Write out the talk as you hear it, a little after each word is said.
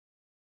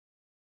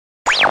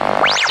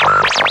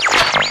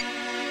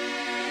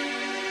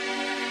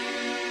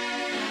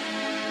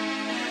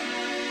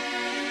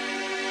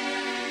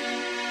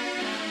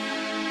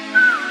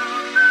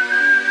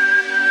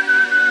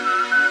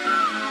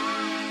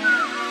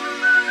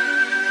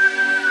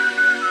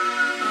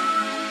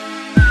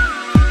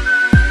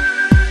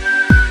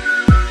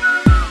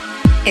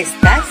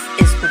Estás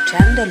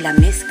escuchando la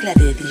mezcla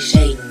de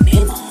DJ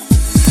Memo.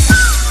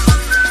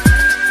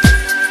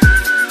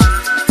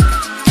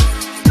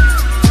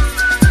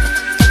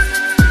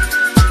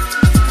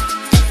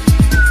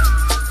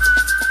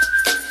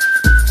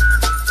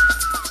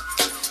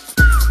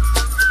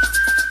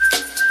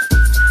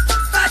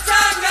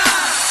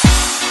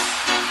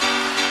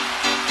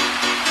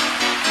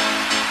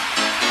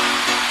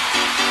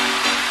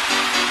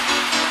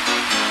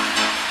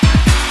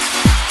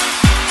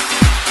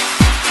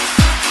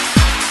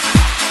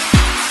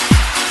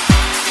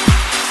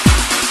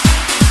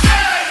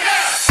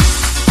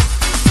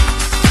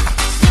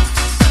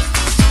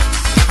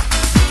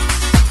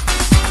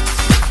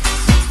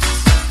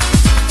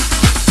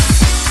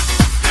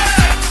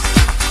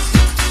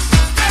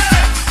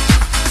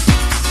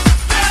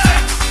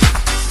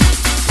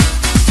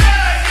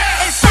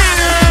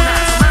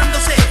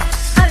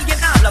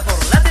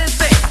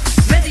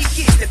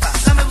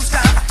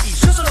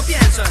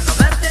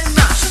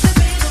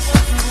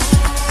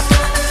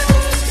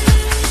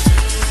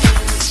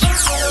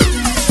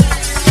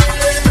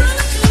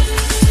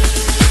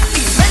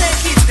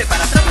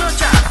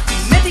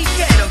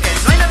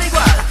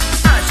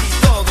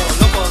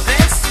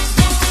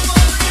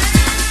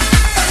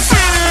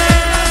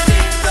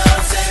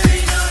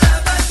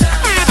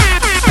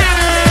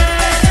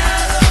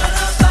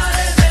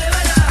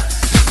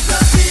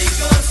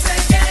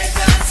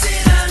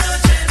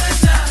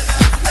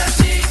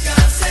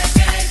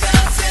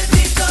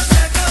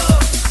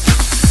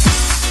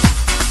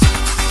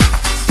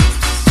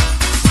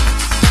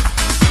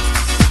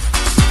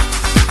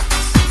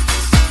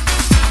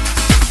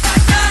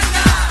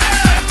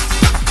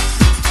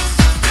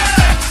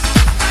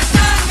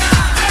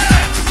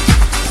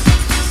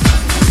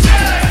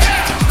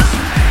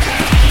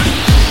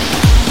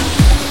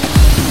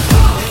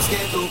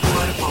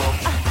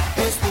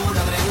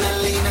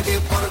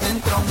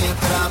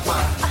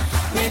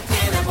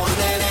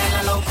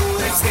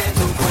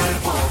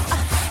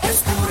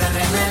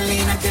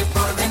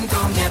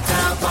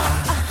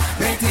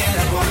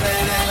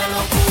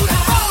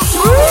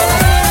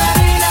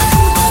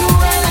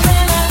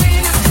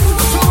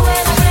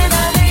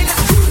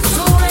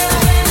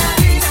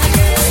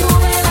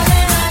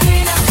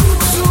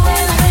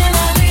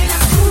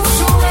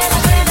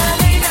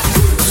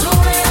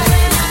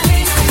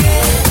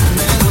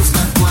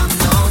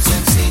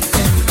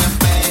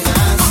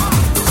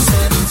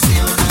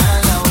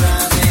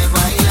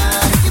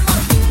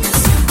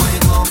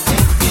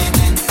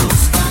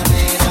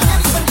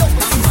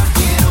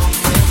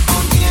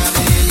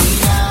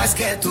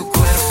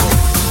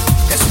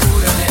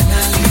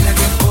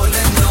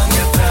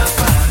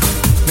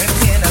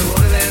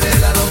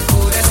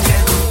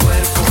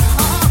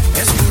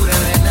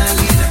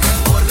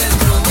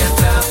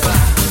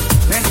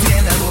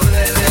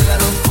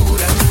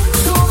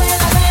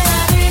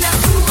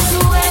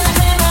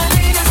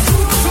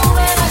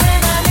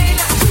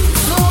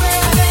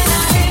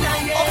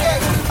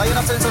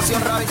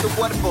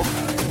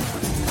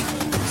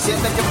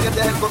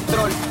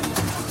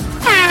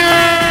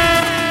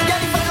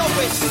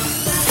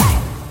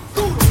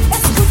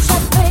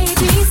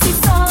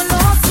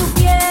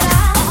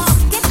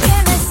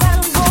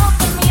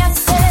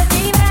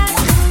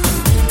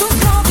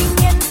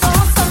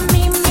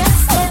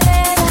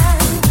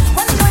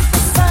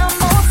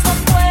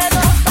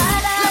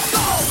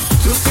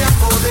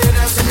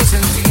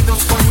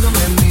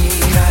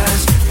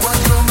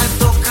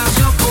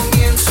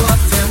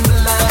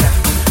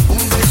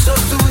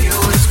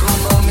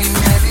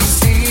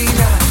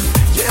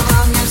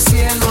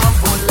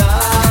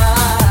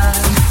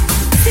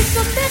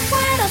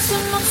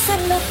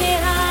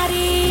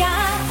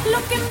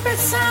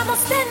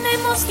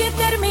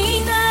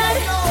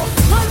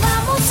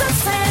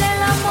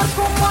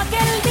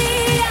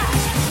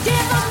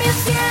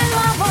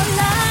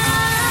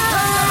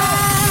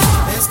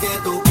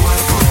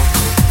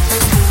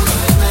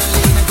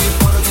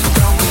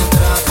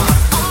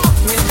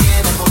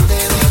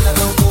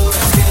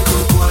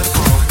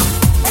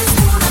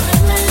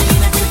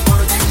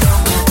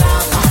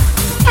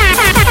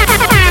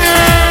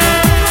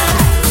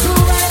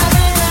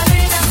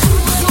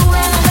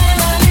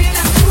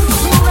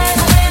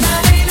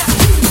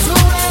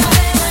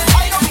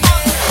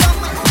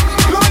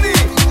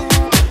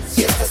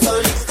 Si estás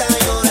solita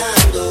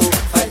llorando,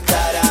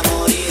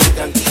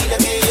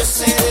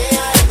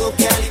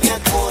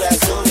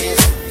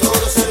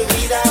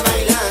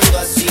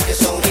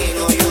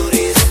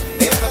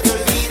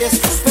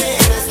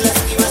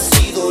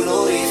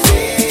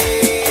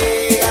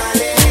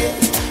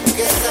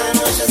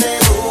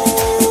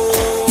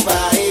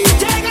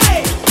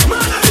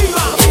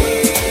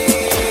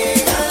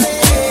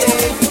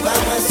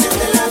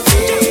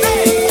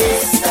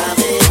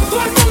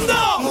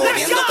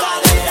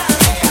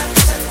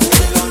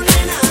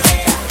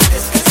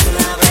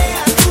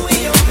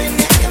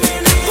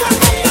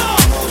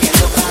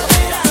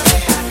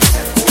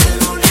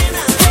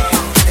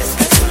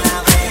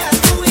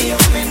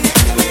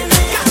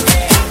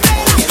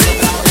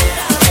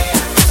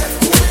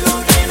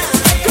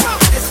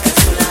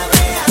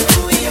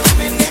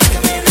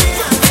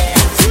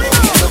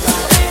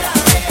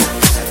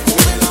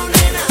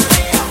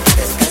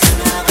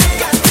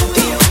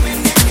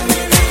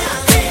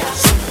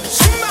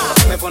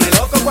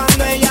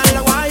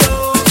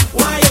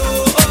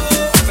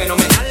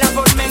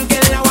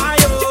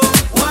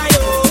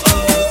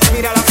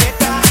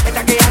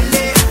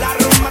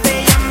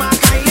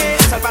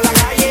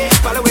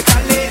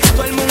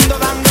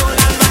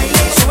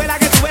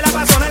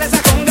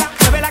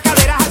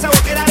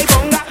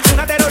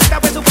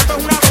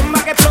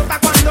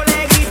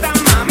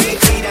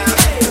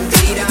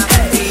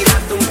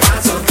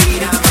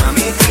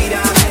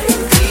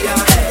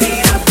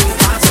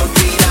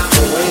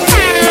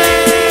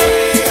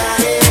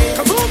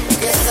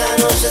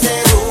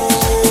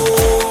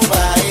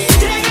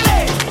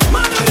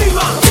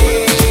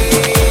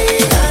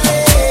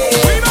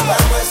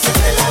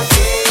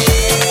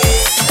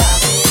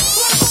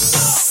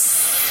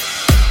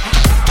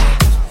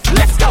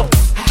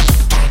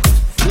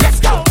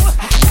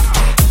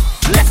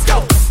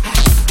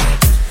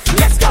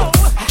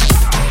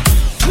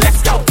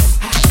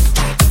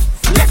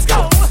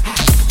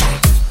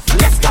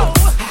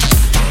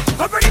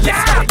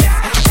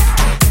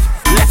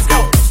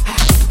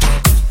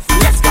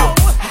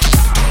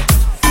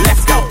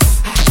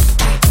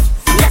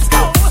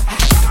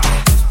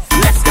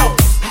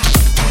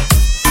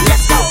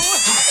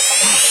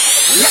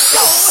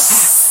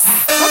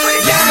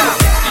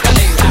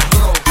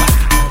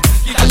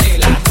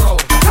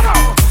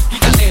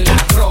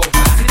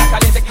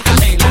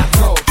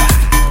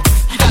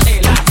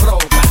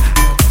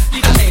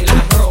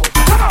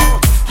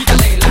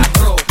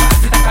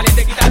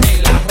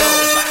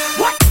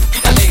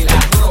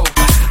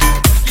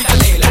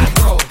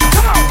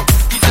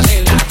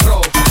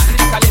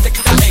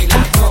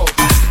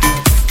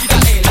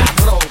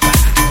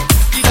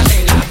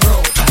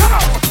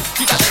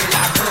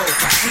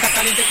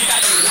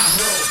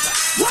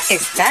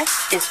 Estás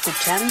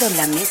escuchando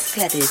la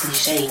mezcla de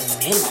DJ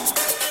Memo.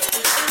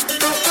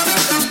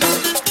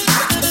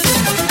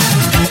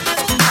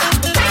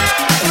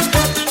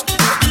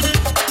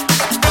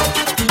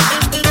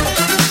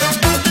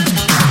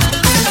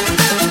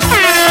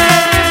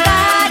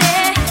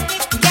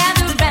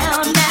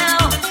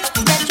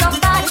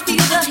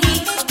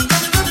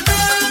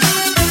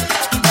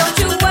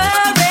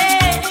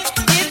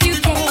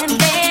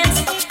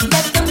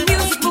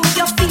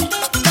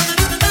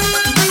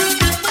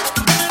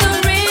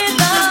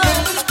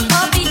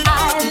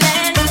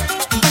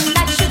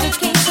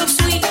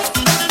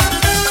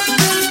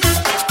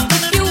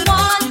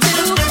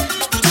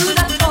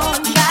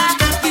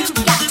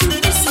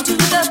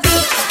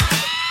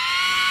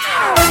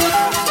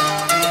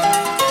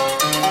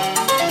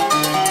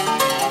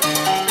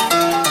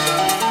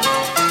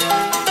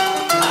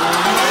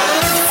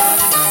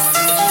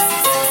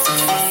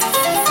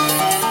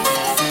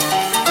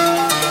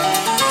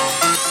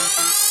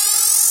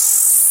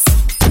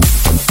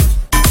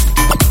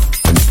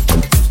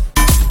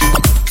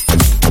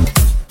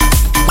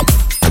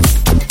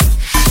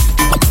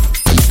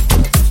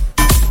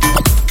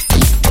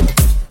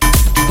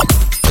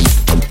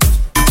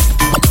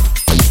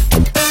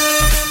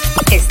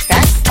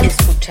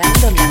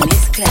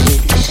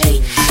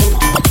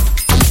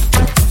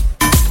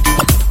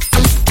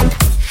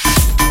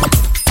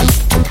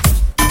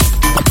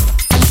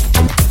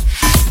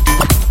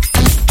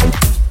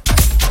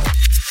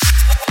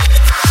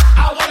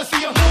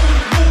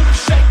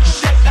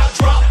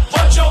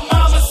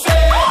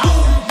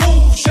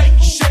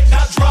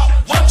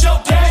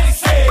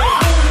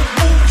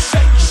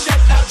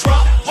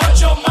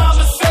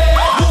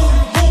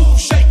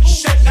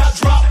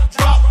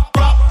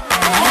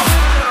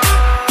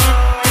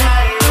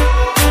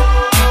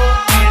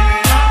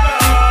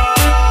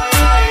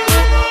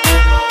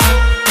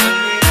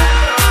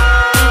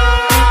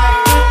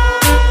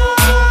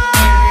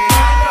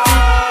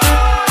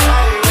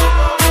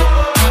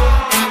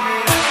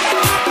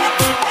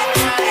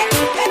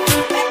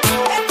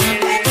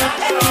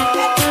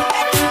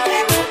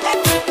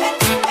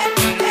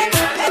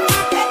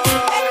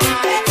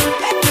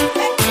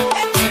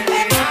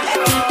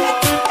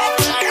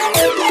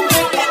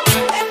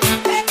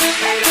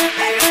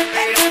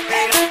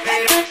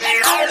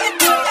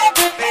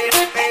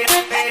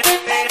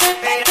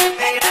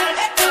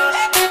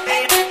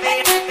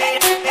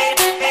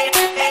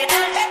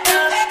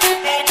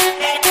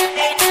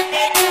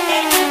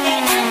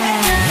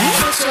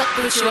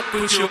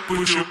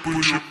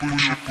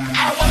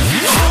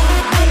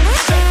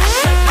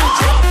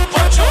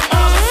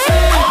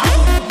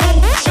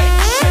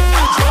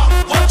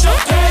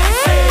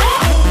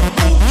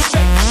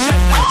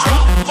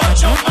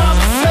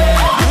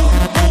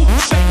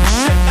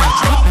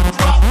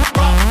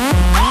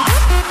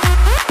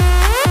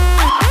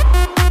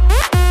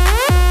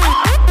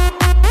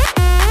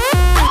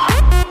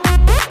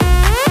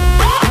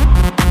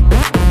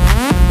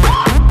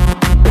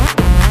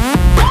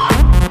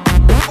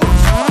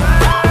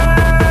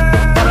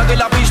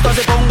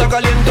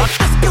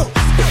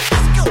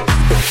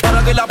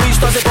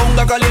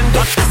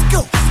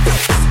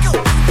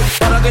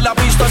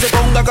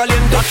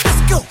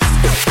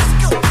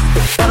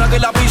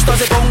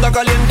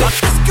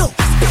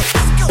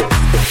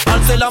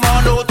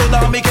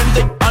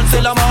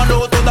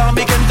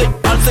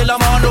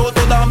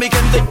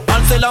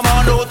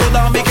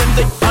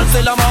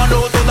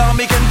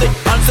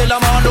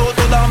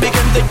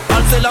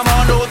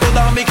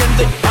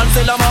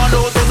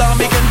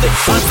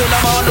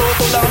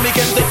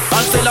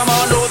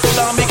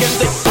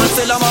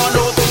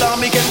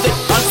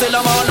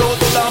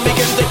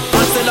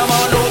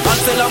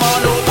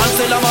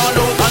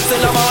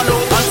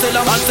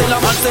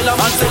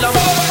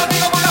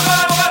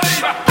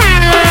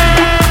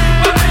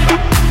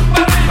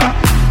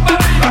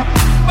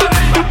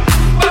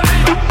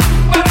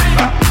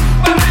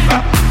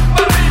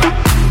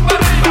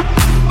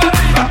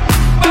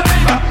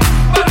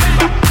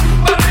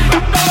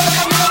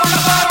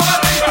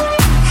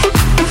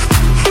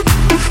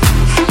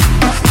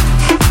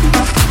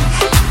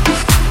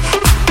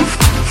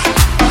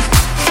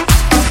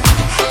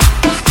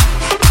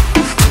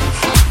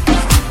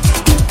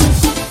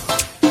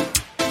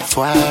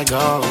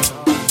 Fuego,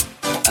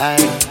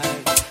 ay,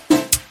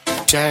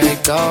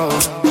 Jericho,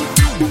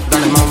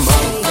 dale mambo.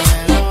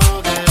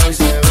 Que hoy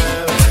se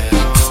bebe,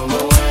 como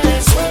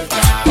es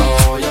suelta,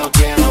 oh, yo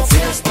quiero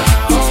fiesta,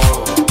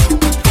 oh.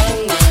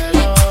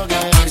 Que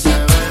hoy se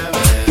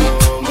bebe,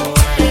 como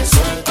es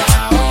suelta,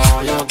 oh,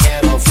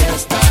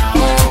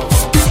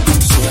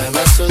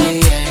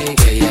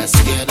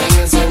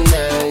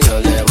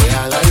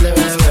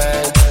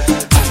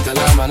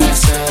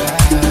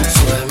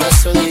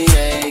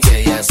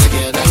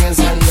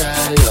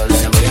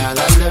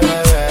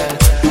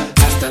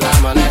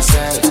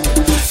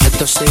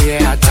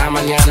 sigue hasta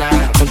mañana.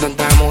 Con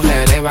tantas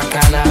mujeres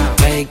bacanas,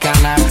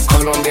 mexicanas,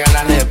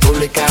 colombianas,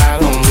 república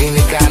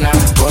dominicana,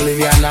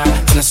 boliviana,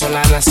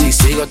 venezolana. Si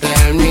sigo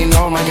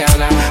termino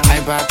mañana.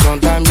 Hay patrón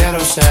también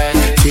lo sé.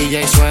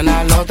 DJ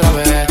suena la otra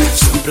vez.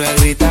 Siempre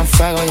gritan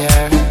fuego,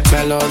 yeah.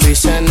 Me lo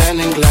dicen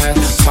en inglés.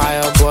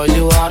 Fire boy,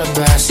 you are the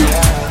best,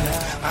 yeah.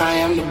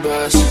 I am the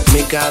best.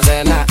 Mi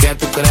cadena, ¿qué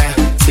tú crees?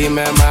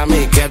 Dime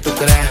mami, ¿qué tú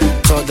crees?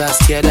 Todas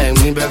quieren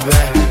mi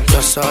bebé.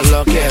 Yo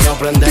solo quiero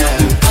prender.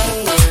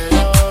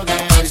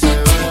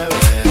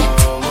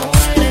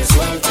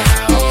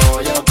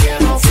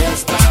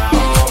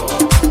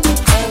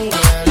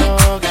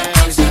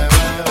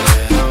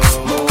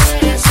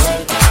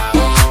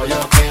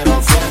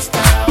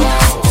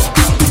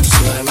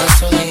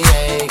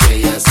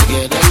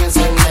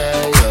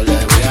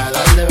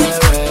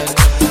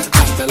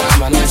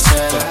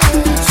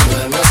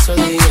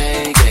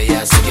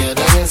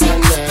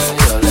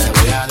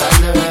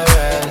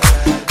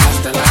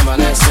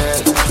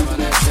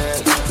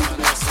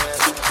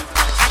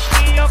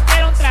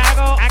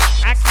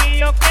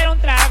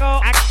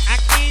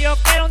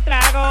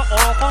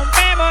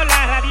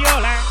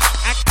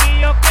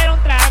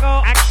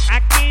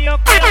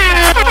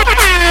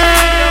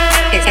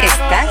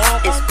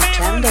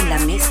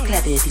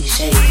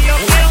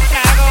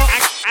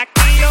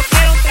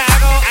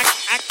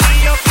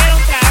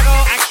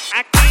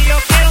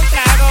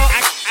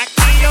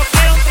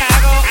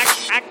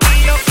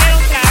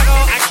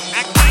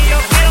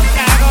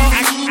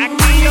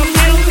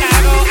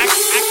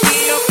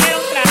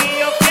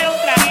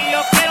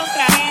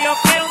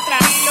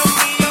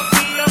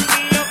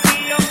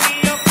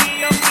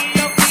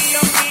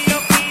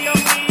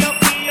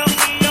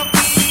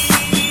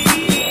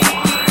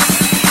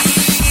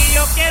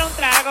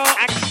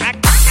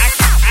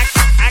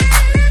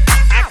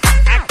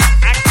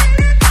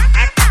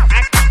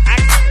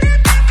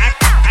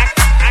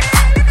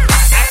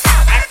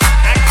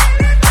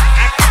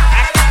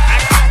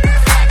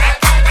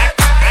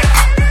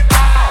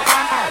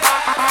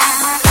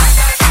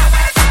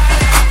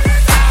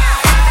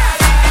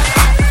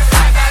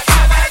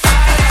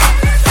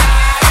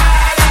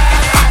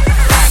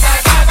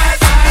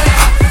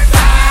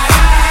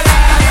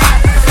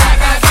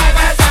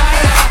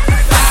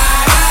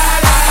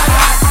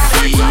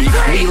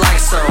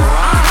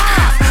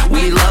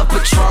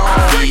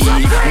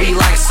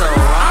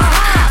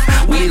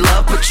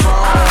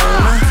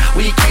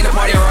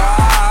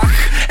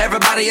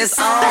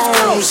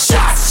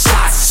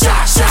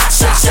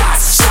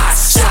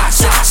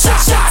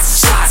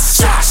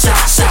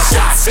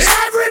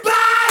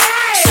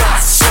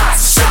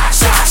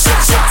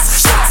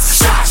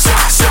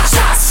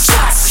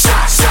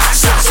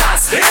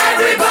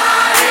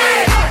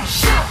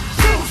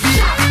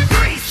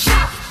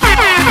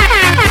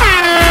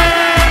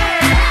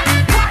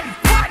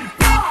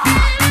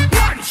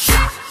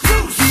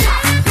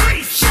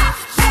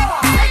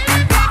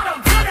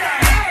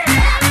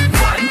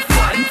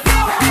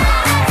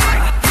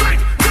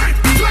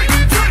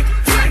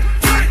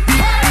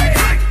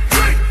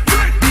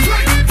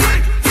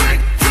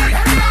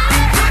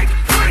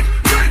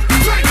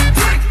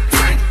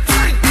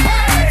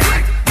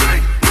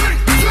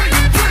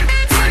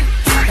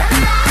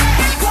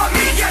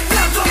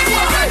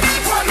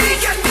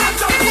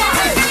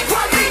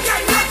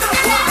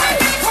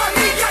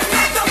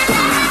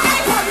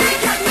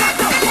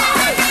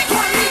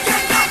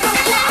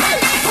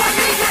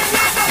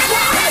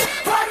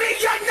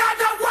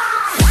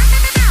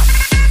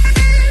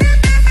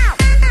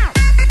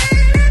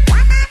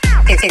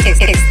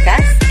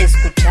 Estás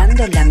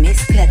escuchando la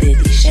mezcla de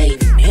DJ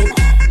Memo.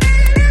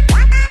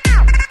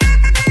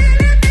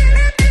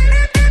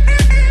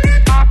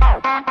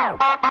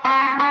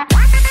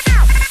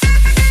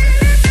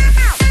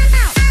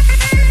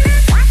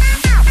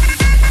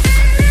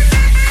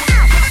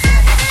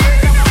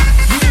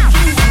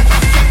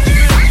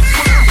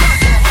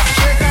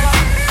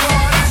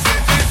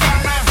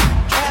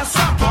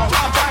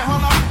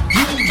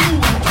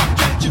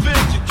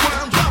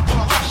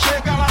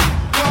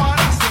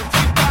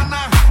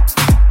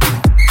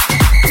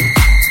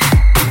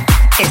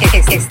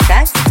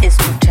 Estás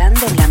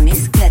escuchando la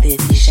mezcla de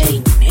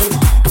DJ Memo.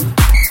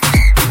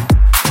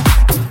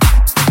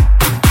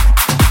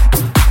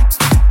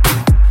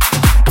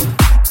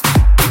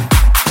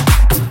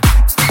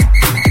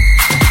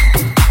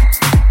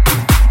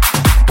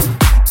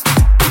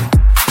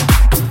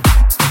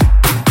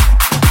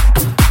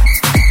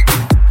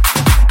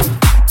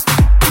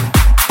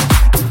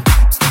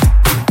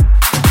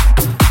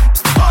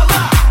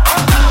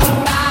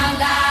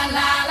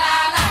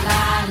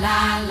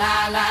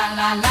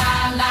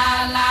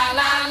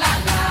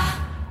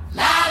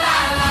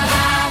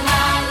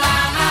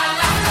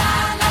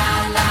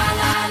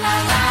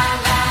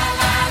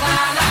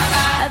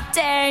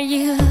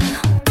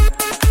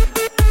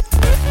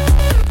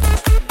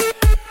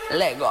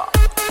 Lego.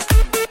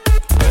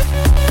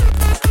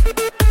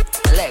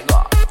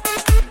 Lego.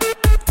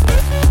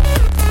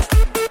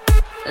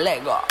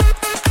 Lego.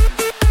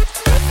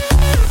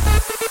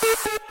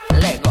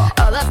 Lego.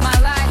 All of my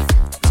life,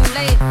 too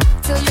late.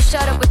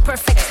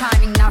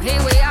 timing. Now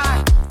here we are,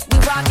 we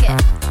rock it.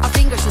 Our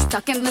fingers are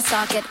stuck in the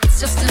socket. It's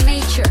just a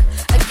nature,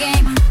 a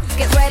game.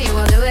 Get ready,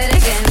 we'll do it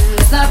again.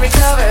 Let's not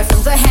recover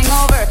from the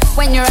hangover.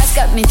 When your ass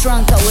got me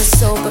drunk, I was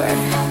sober.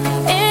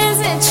 Is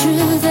it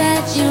true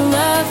that you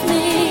love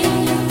me?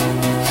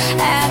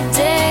 I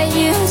dare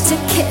you to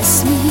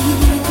kiss me.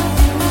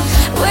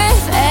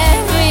 With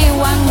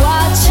everyone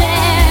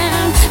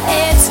watching,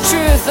 it's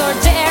truth or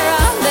dare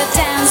on the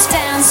dance,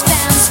 dance,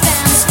 dance,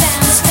 dance,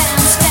 dance,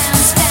 dance,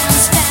 dance,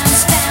 dance,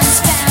 dance, dance,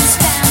 dance, dance, dance,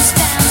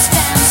 dance,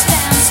 dance,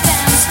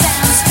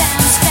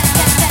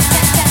 dance,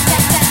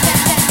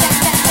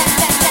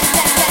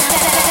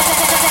 dance,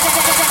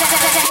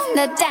 dance,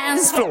 the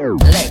dance floor.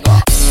 Lego.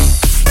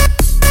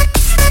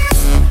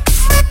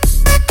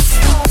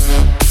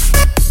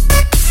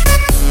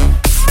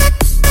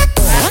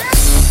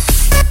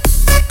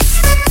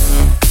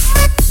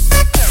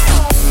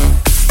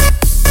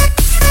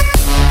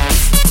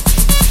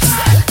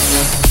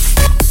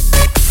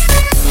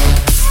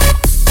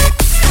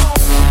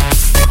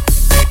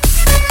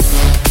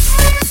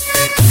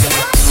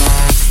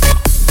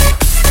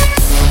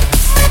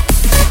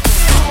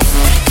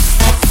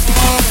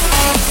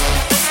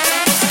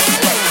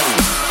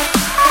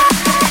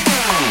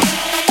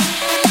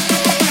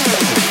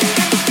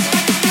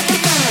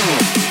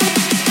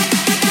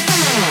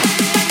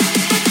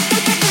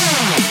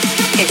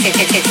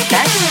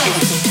 Estás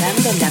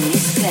escuchando la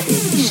mezcla de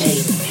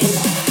DJ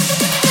Melo.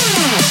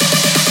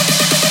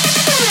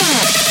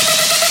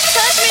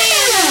 Touch me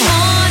in the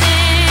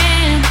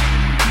morning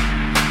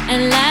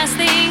and last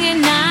thing at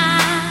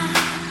night.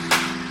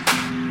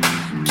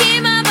 Keep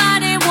my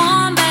body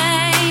warm,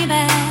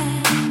 baby.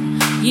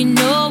 You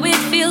know it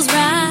feels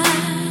right.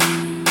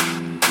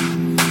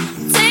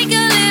 Take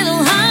a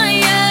little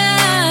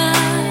higher.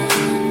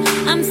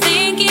 I'm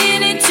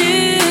thinking it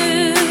too.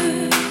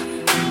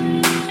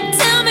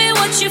 Tell me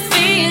what you're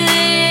feeling.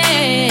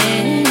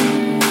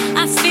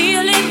 I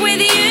feel it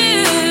with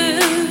you.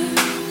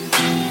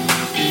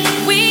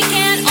 We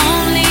can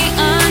only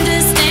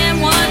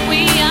understand what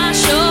we are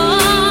sure.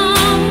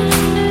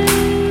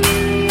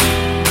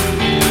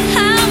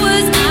 How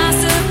was I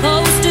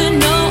supposed to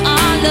know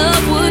our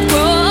love would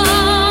grow?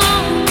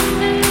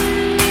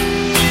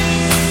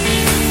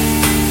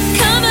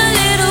 Come a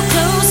little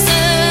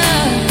closer.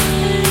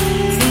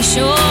 Be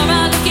sure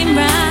I'm looking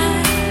right.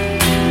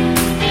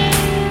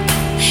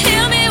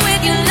 Heal me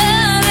with your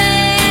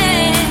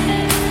loving.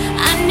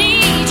 I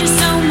need you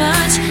so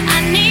much. I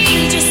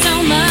need you so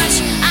much.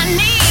 I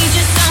need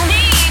you so,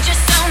 need you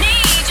so,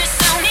 need you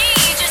so,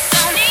 need you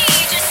so,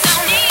 need you so,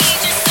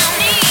 need you so,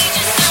 need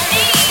you so,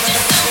 need you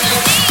so,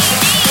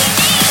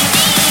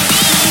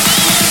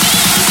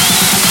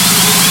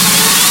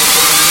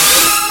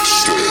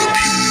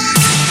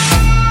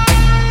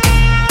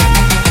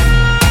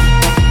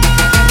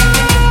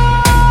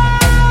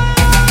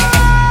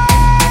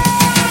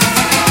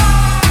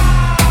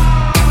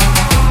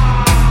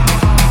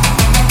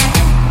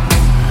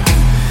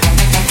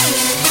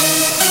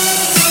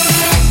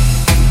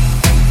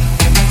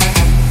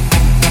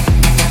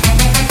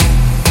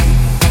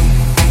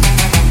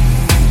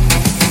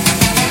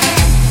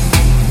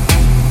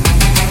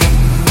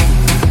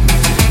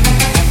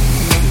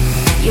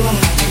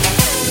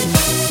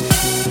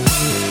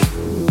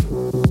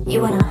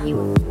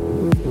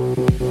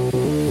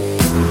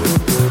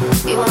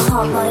 You wanna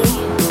hot body?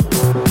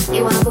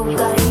 You wanna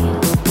Bugatti?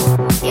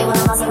 You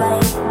wanna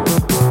Maserati?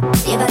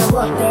 You better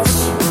work, bitch.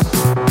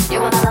 You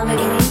want a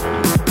Lamborghini?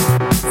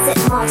 Sit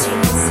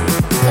Martinis,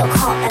 look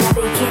hot in a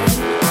bikini.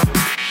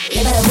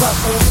 You better work,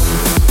 bitch.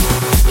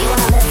 You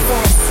wanna live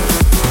dance?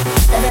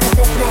 Live in a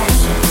big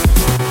mansion.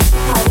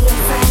 Party in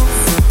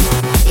France.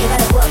 You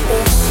better work,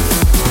 bitch.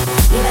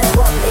 You better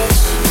work, bitch.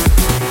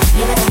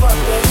 You better work,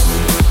 bitch.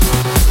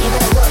 You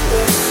better work,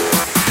 bitch.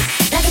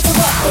 Now get to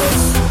work,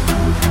 bitch.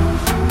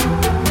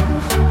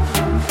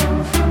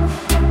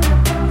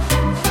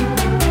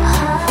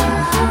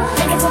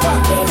 Now get to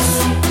work, bitch.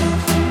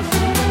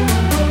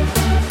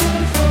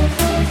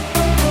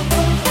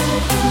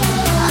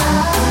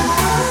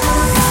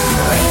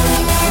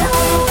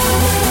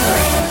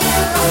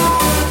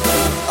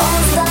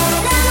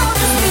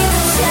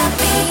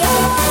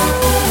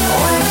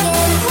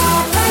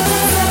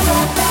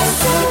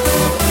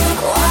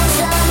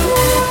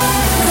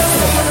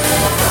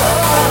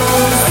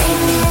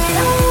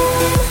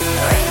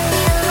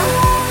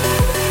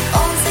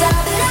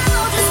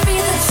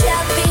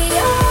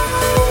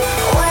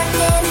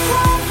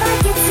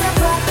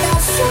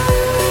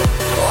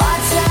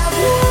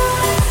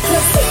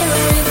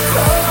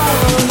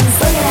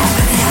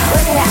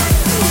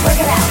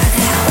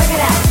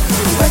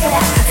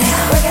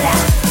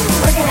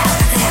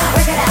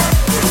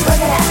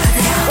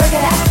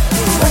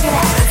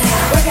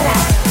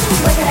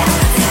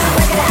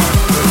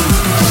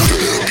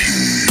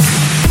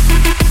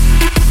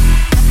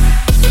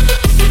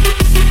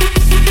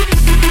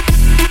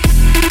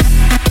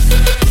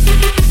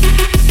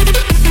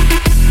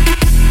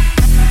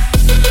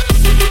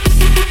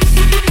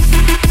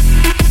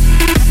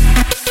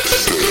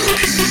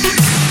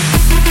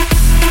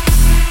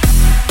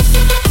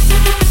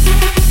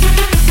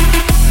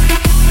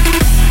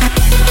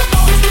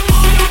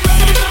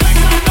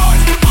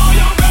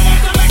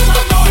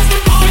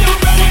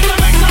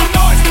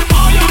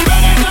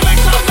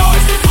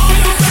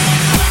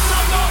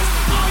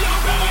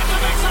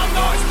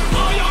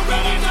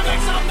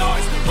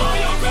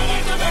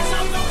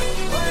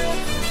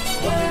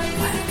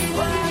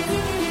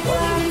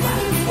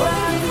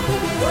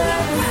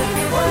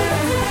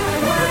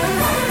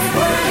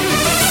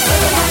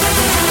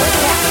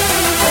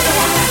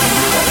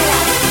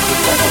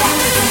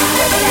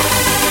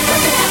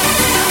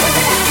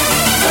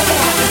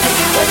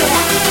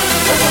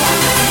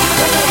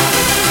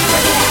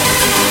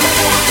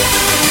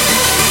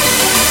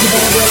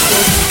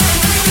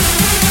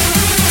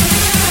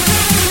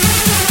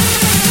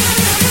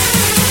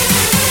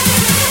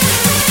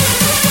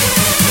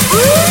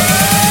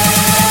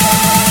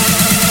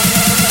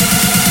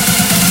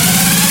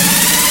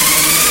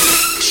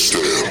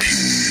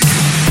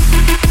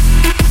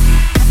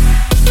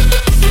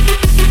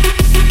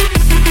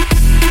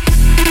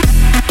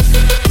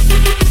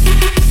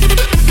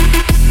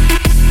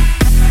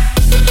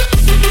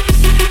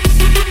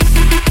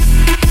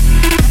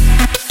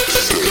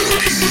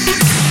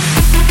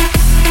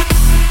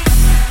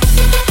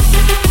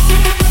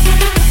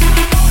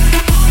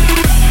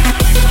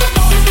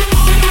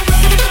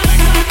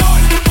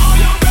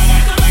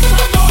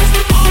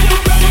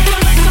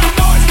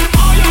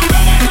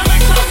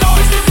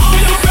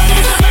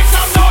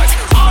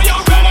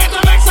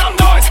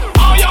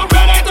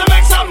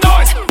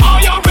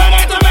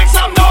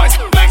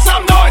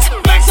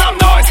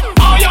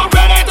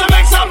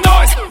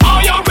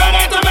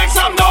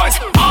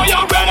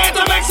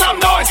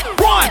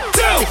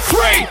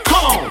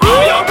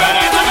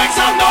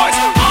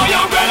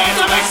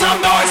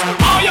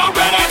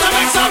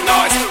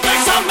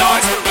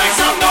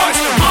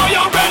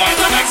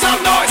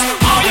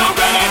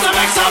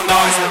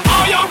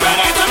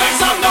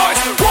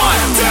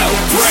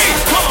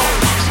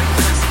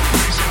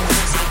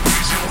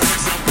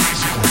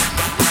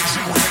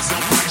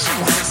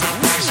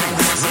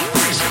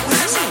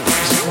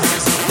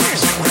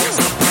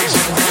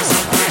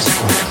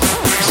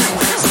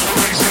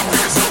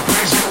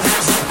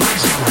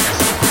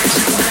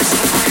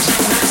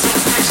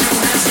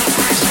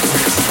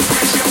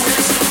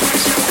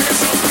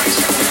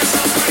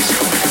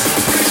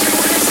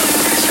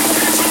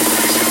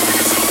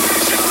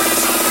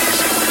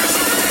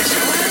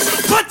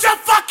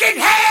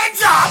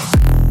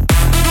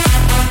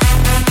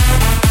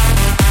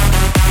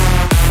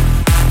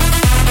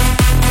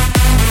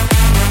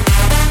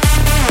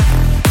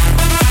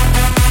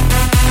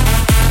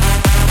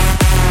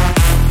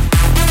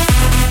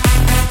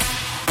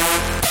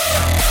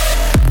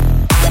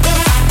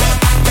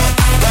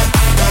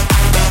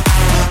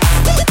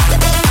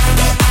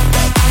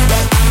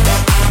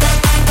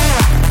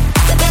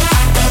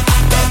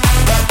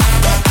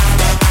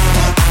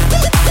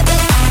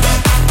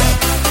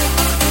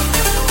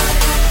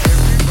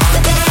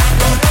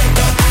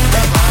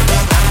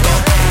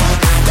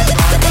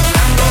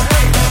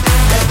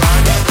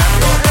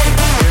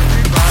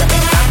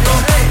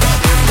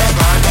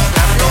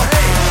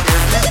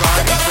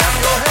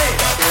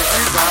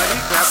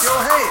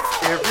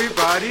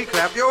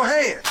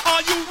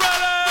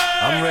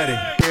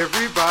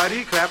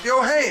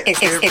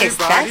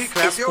 Estás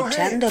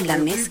escuchando la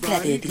mezcla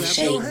de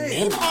DJ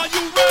Memo.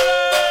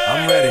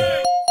 I'm ready.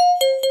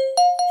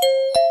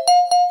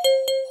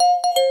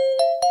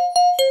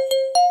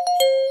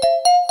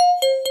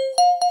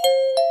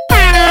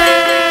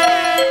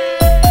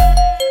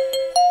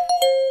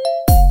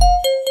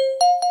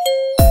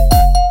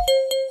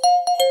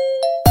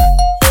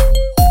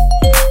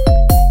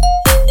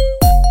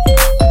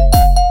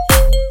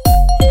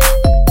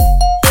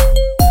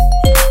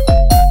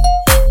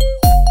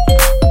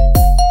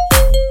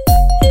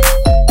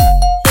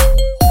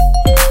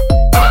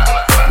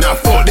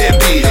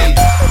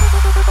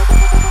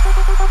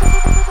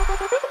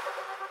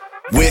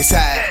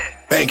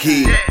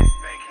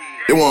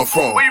 They want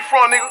from. Where you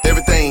from, nigga?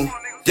 Everything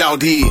y'all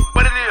did.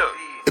 What it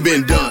is? It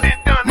been done.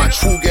 My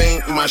true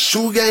game, my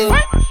shoe game.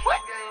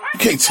 You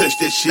can't touch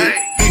that shit.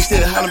 Bitch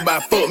that hollering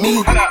about fuck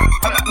me.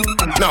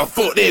 Nah,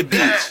 fuck that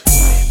bitch.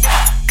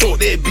 Fuck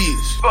that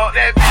bitch. Fuck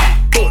that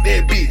bitch. Fuck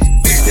that bitch.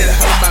 Bitch that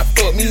hollering about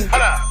fuck me.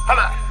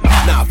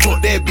 Nah, fuck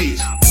that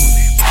bitch.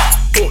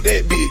 Fuck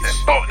that bitch.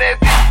 Fuck that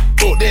bitch.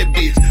 Fuck that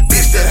bitch.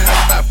 Bitch that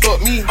hollering about fuck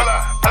me.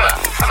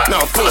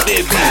 Nah, fuck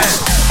that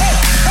bitch.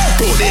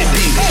 Fuck that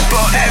bitch.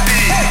 Fuck that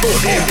bitch.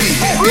 Fuck that bitch.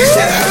 Bitch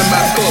that hollering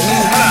about fuck me.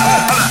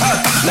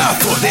 Nah,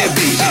 fuck that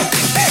bitch.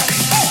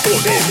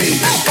 Fuck that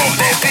bitch. Fuck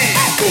that bitch.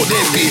 Fuck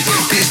that bitch.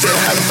 Bitch that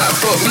hollering about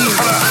fuck me.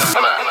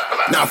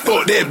 Nah,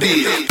 fuck that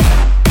bitch.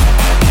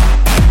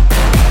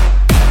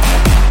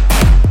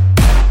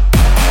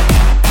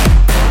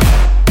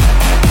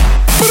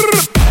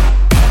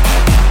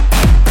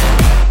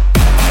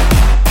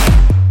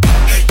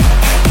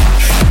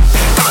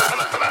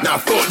 Now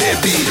fuck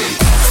that beat.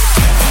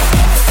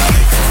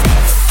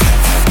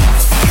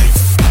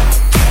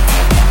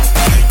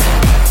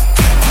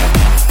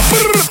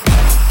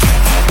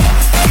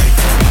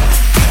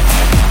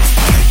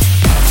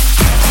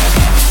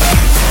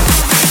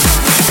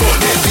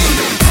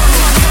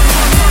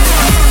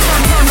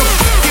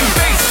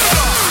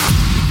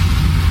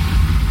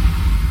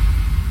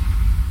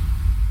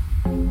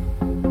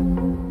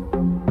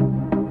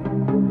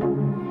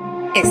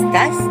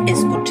 Estás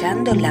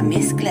escuchando la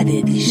mezcla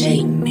de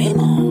DJ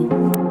Memo.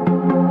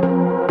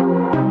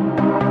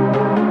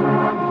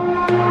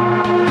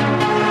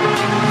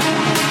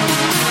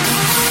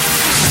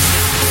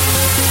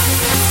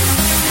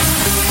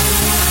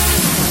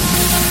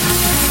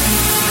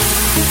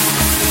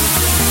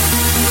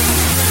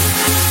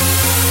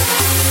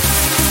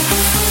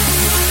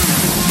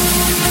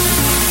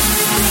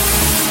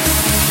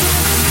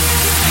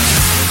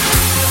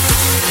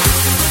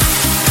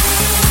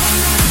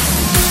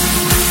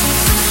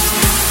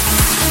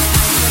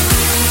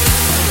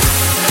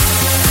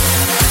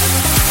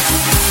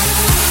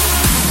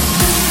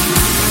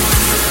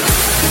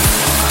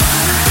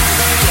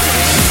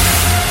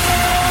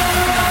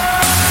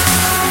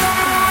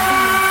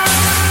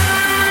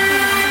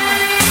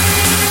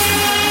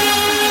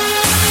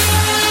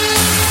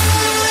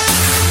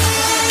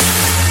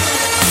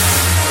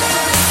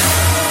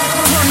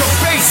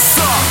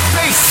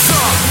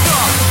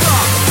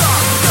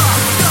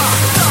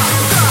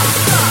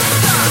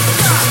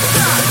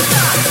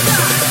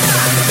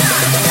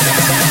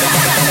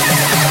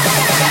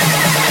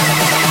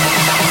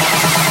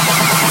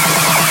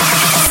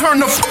 turn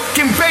the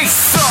fucking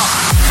bass up.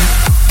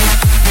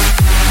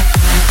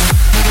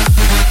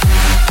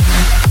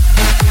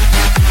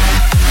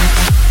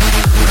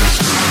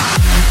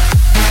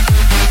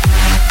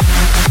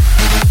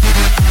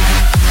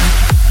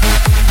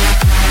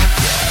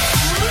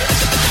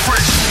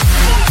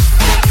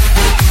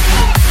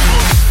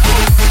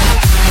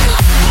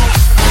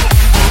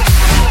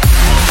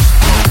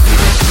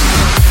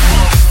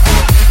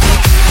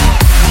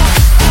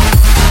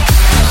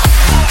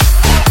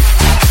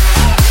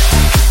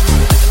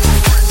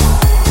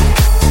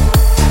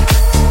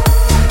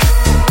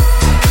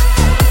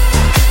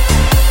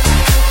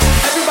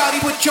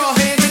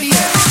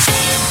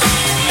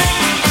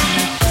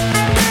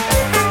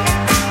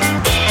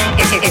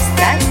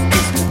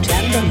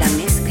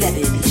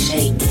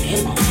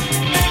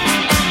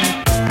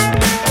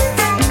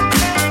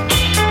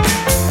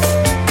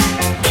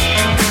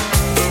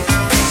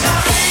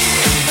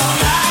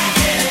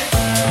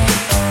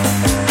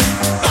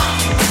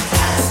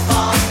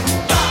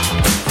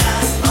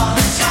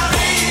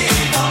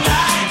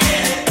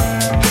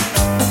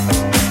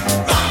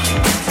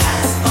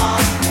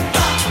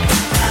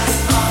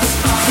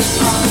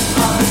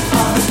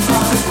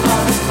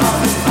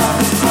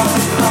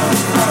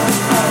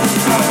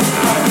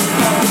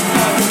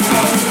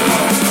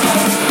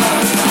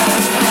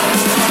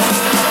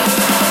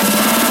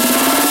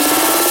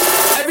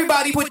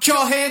 Put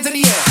your hands in the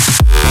air.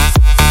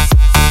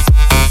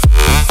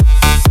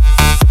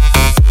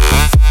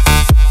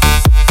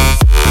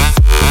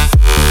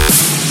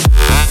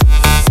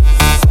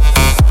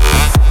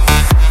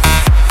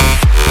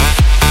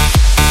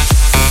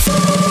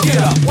 Get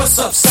up, what's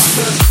up,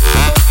 sucker?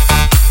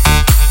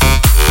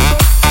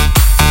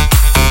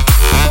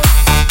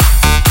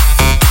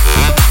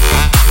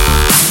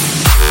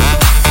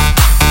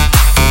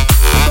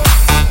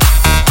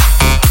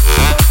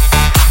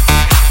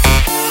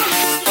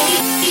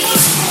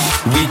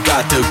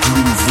 The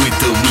groove with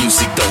the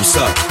music, don't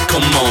suck.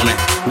 Come on it.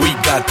 We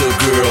got the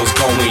girls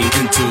going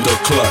into the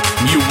club.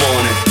 You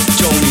want it?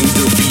 Joining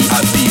the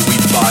VIP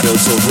with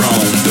bottles of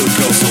rum. The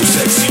girls so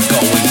sexy,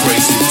 going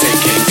crazy,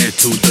 taking it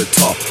to the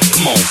top.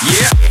 Come on,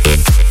 yeah.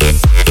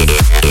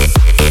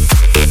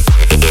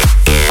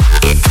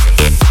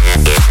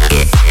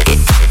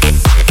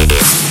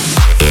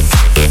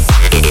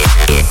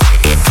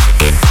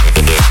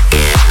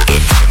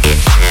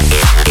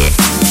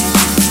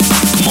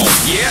 Come on,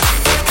 yeah.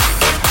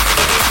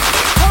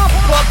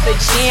 The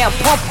jam,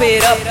 pump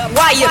it up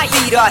while your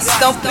feet are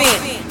stumping.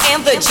 And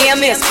the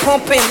jam is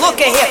pumping.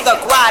 Look ahead, the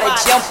crowd are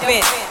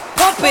jumping.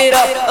 Pump it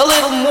up a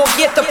little more,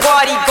 get the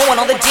party going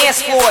on the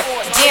dance floor,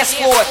 dance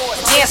floor,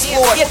 dance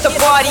floor. Get the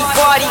party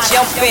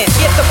jumping.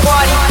 Get the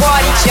party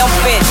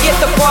jumping. Get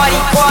the party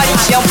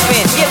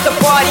jumping. Get the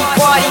party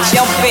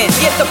jumping.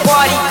 Get the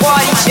party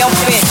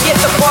jumping. Get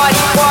the party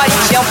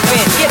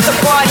jumping. Get the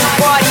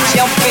party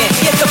jumping.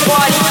 Get the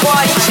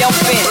party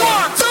jumping.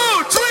 1,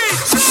 2, 3,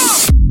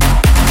 4.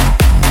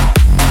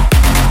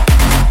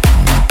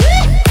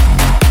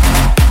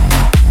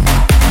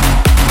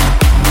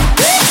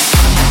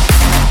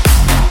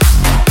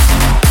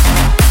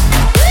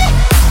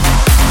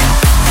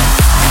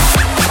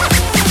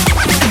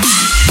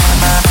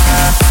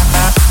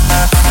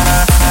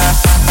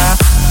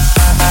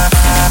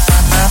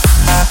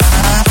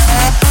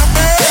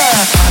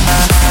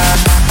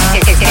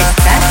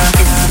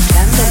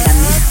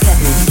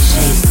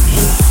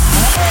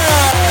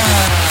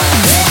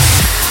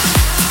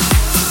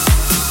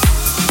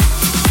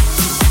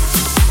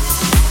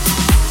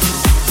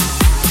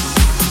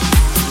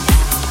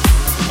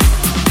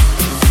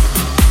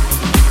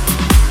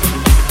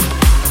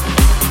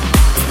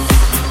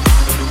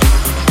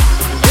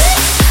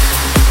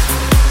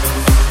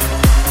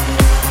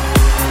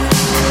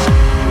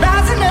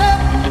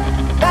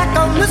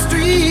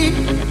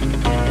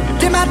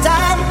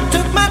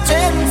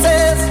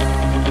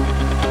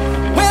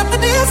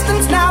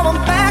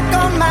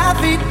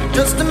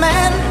 Just a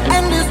man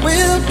and his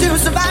will to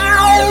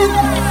survive.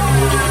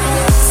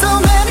 So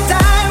many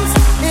times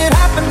it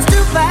happens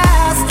too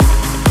fast.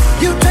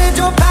 You trade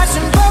your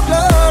passion for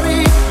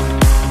glory.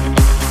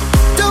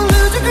 Don't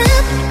lose your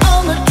grip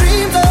on the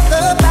dreams of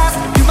the past.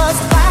 You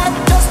must fight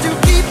just to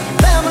keep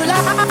them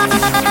alive.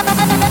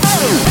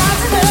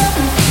 Rising up,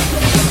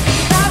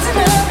 rising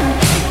up,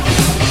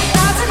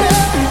 rising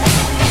up,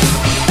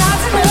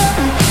 rising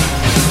up,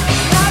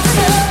 rising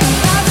up,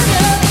 rising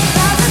up,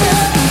 rising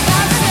up,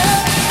 rising up.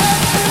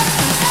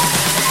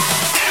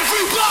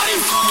 Everybody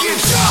fucking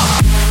jump!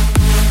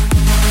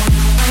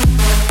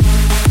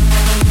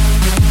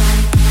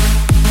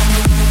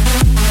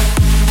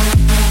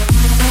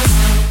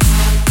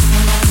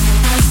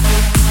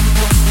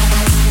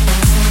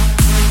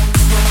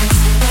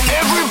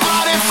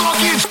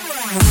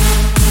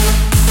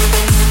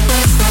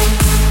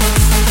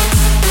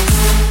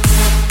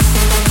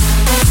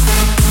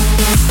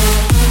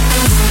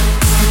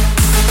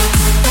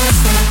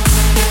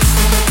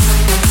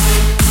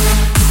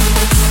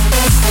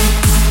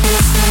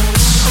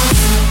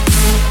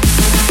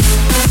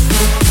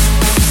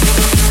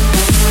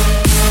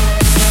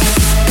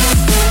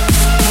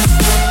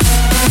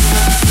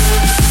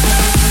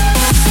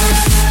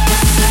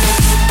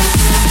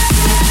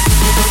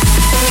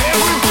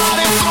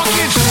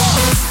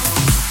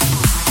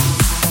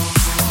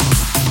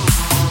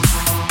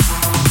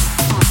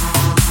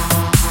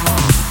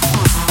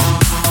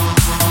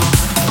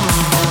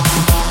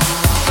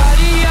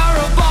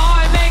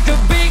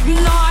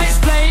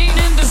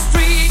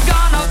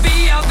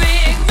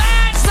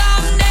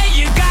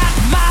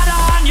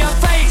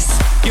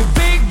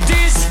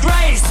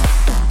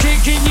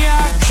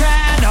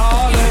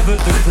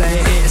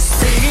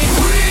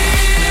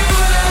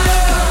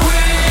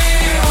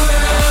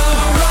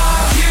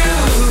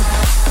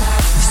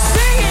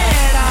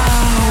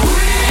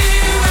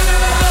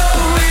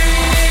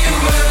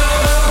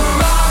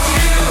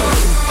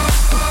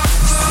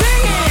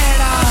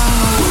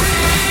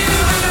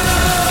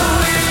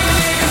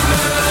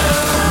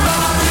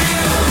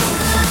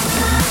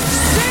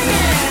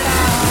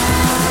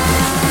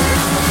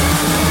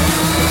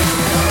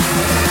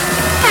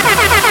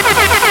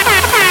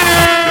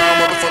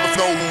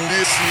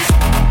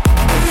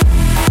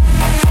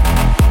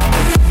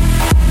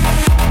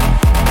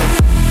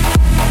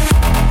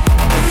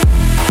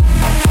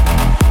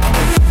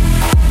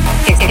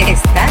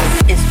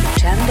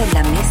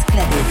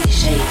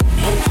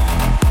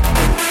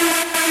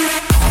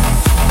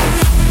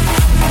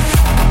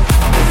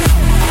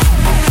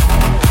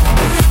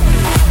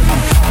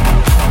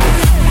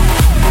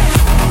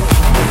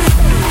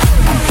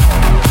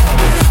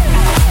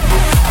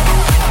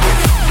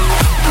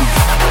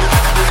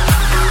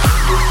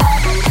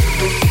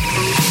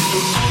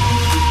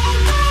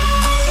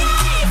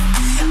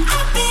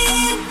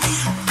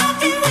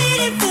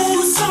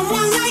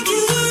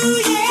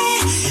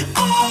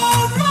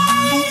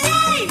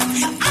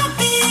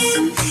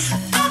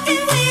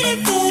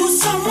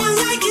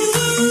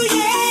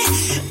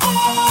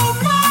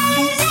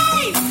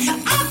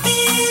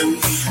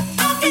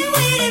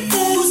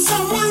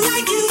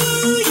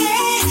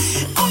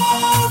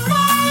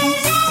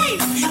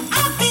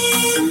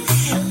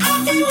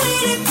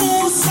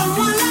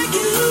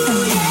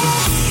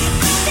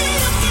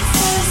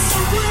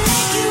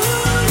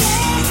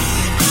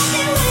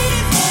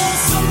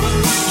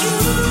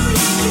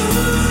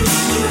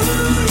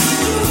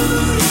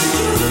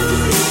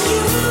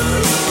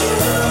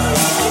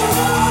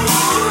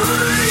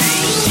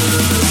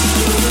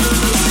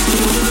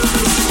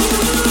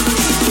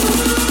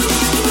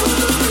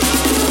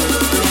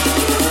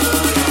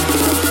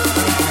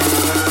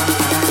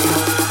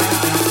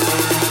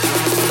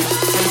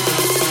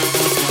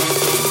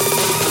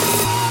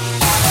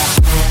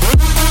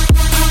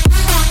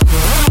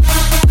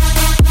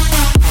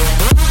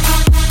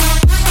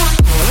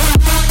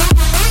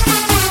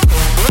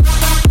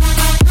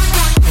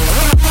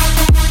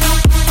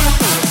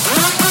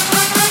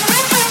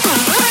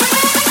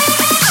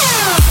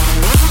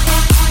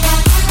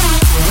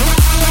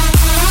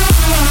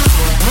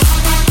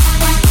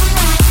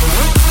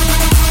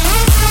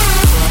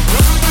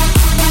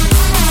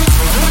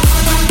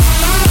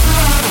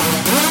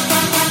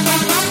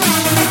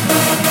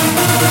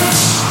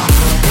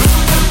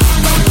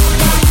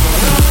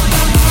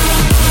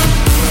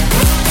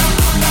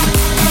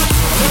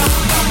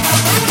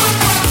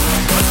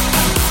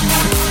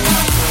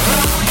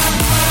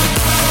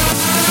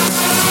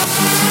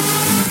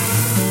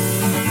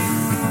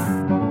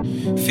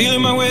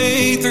 Feeling my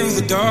way through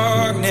the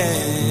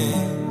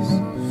darkness,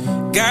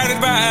 guided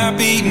by a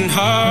beating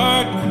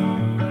heart.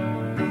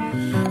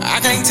 I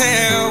can't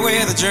tell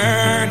where the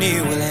journey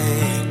will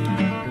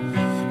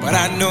end, but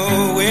I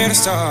know where to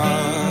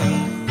start.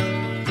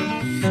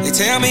 They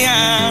tell me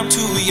I'm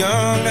too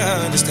young to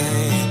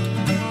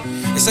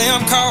understand. They say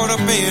I'm caught up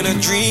in a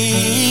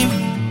dream.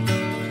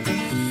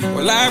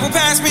 Well, life will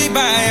pass me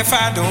by if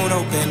I don't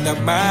open up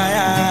my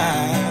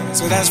eyes,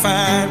 so that's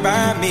fine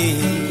by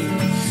me.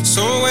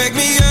 So wake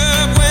me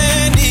up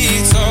when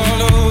it's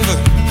all over,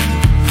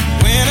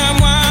 when I'm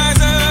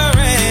wiser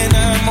and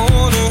I'm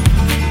older.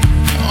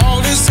 All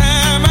this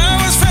time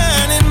I was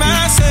finding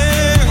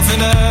myself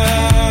and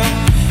I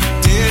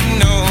didn't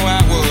know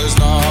I was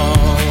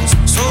lost.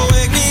 So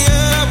wake me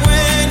up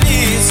when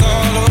it's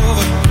all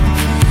over,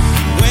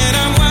 when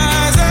I'm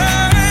wiser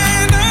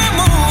and I'm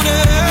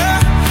older.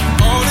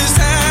 All this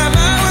time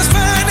I was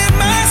finding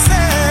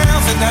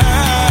myself and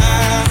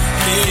I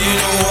didn't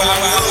know I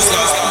was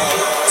lost.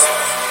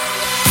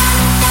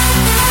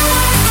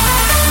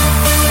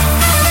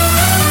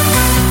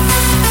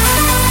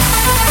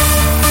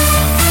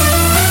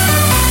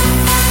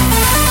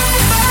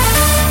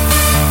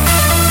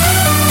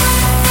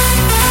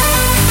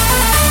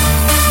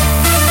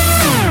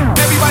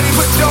 Everybody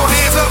put your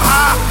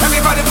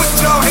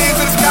hands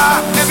in the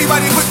sky.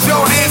 Everybody put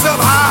your hands up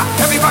high.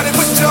 Everybody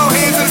put your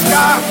hands in the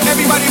sky.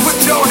 Everybody put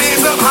your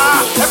hands up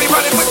high.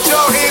 Everybody put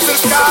your hands in the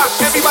sky.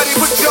 Everybody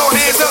put your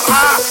hands up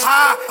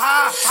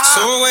high.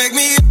 So wake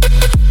me up.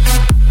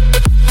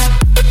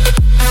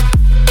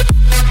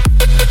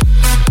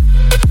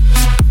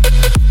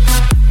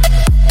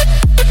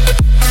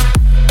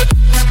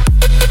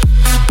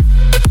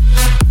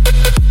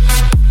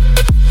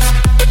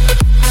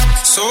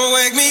 So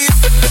wake me up.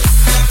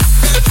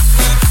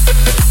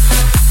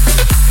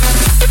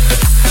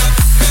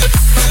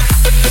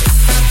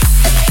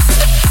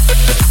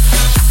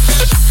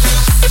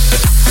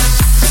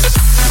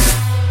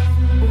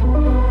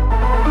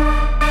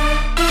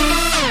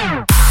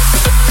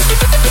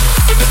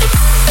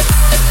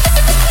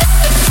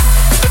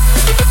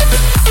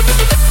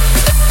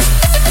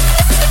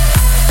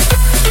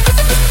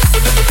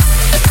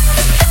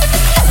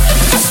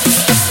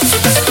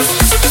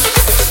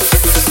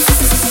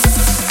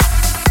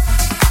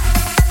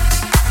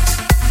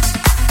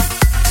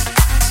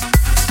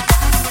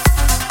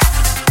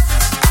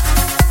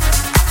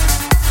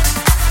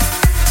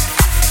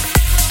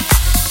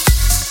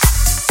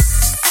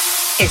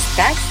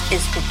 Estás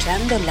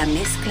escuchando la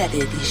mezcla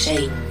de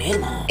DJ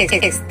Memo.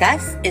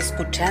 Estás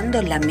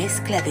escuchando la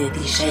mezcla de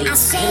DJ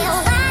Memo.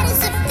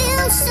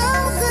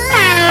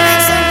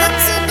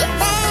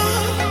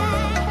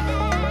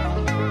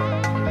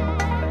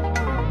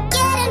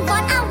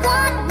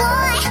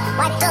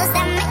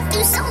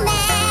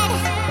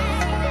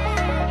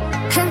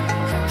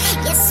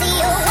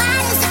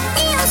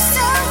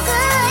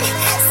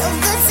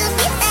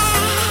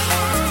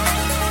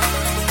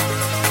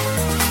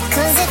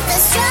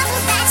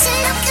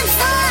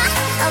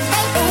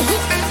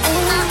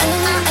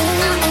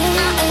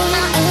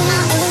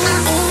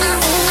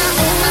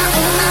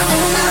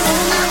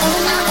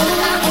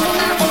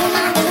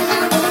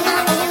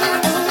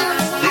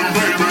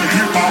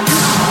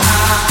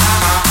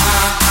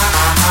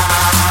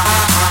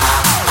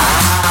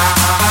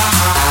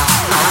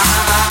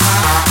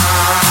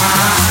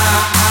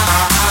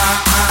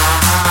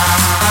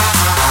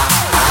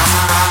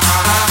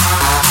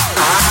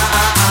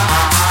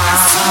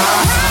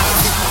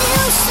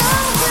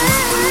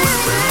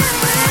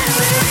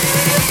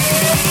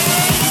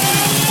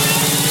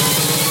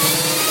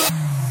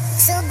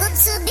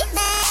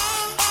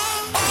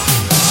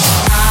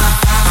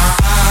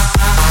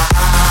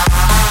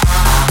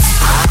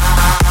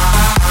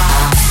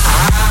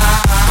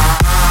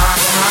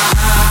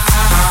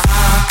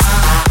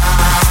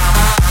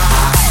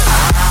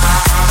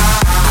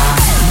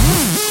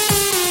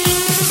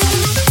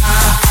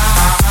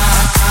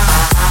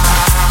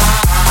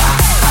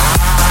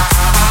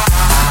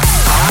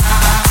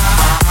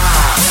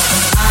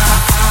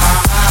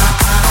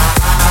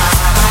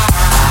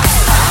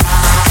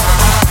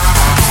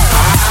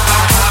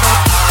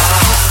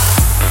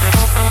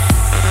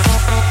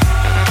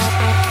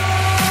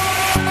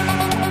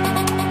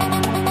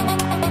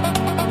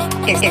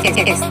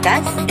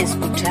 Estás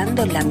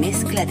escuchando la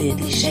mezcla de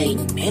DJ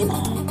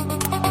Memo.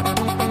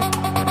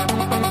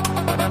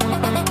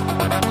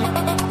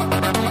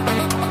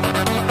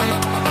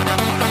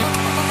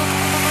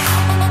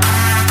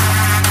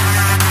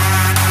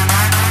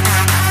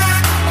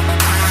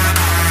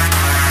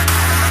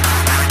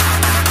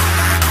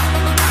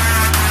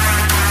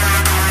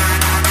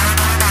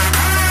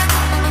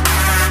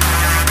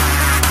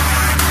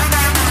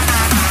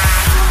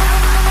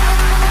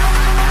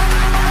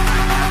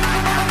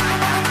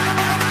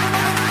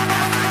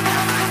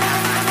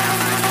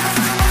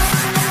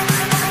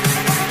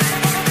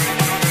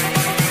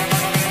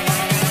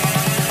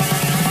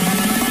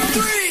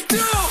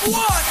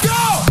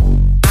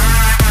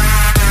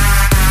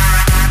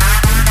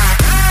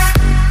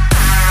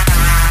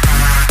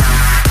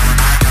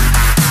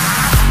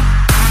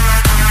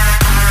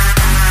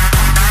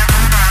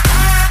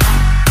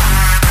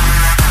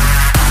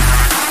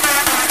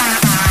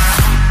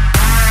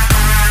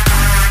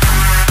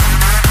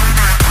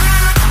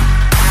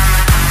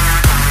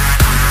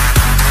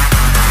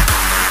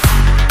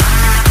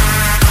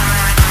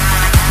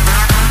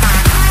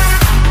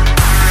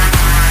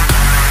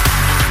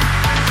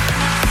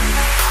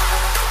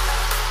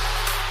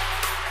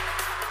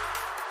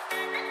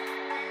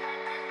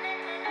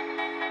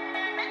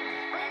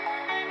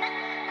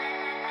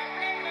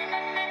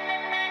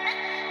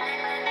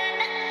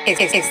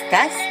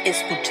 Estás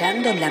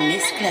escuchando la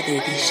mezcla de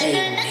DJ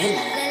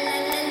Memo.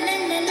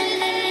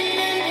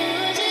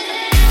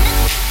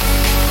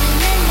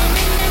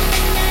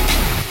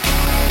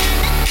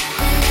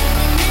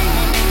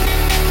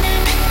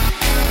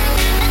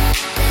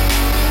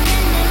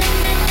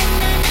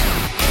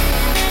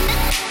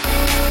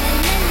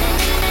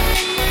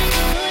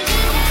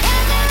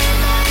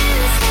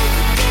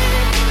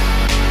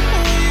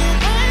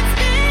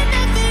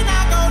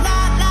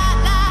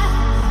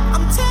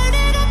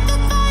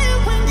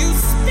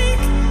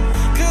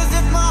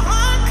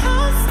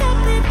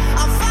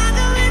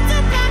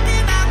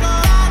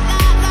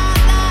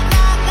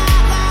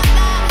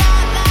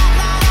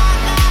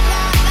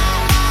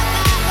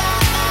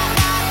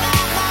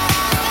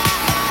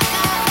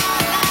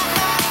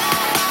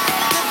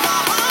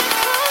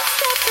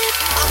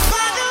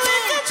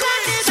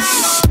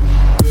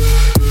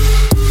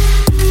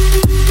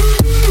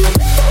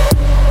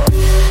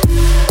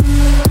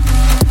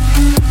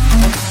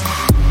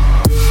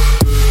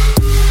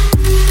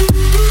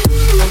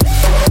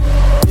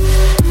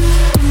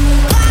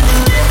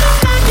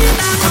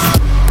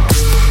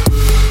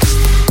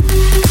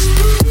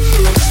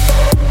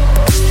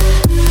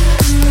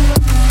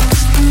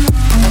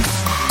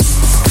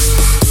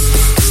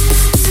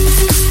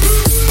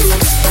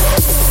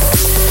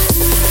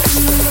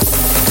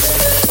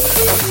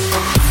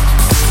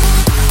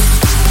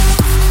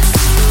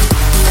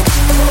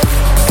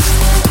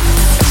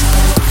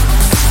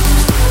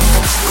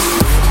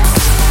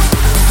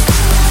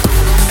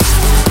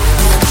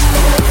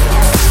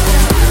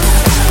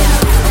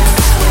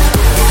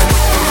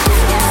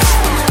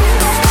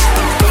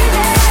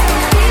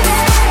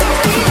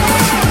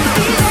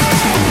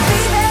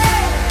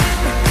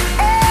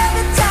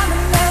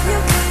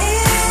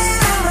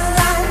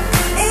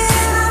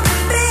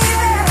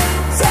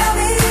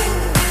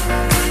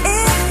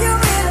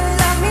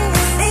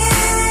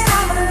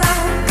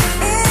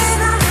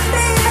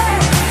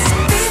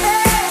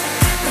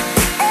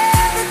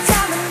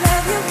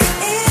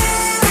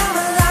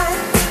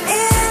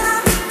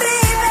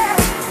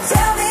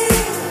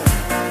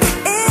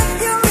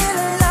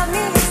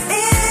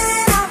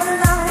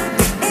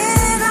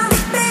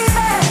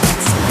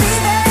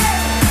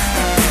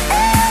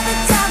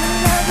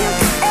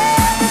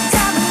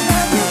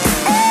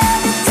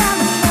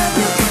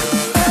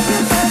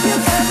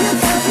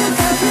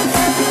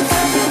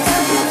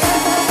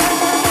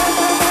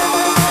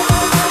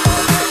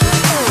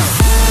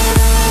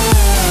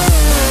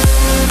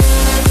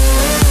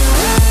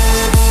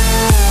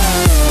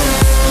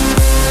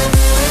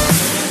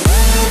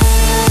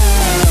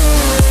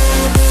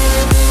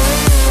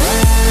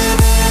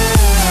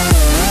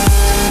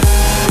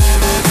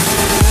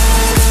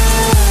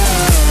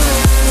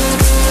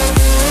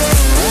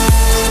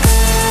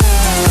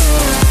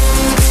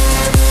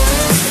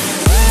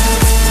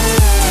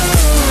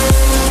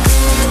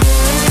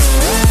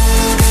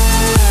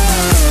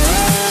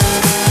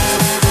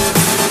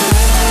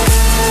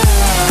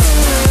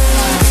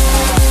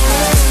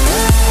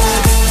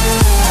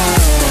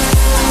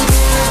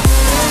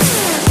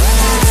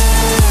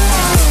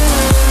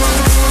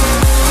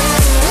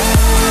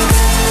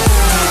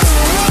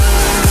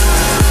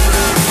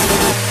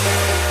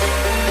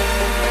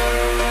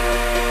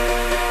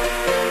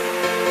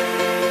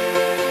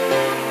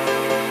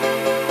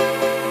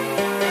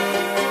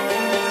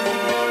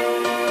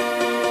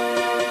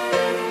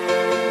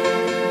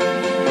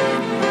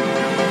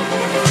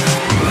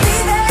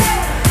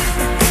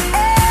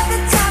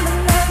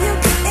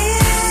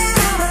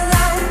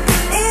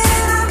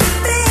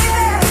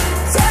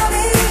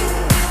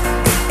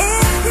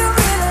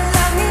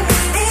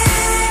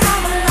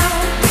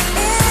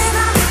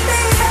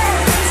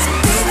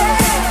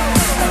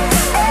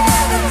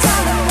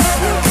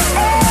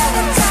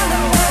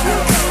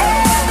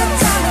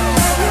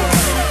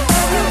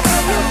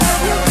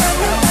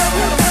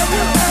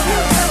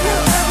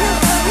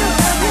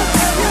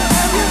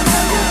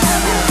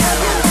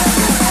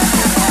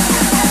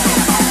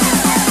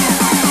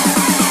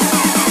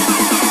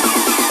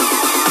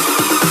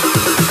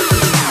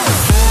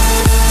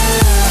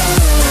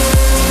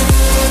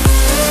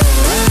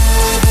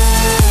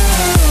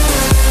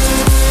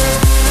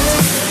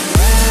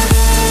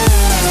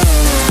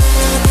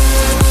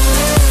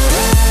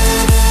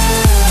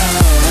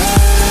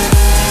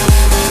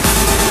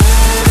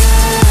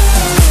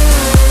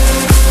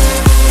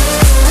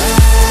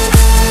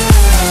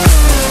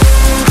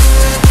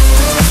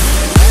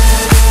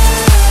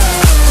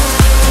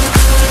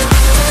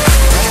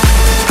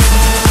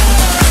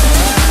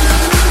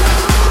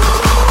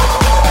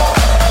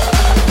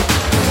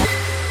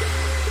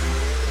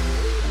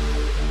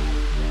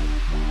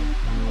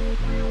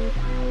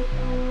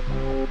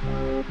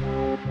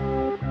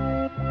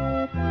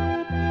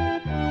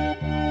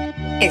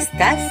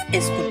 Estás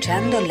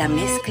escuchando la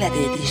mezcla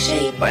de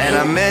DJ. When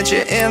I met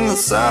you in the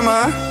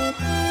summer,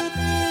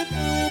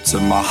 to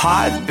my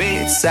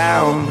heartbeat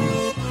sound,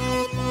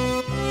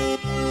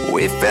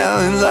 we fell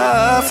in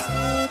love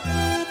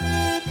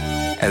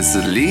as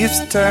the leaves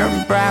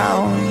turn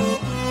brown.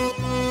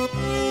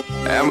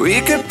 And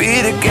we could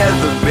be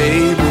together,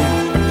 baby,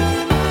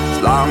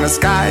 as long as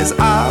skies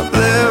are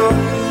blue.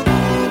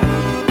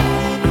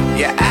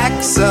 You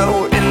act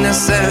so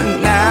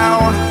innocent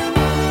now,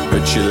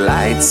 but you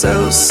lied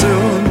so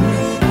soon.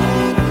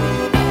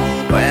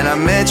 When I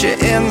met you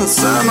in the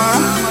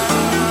summer,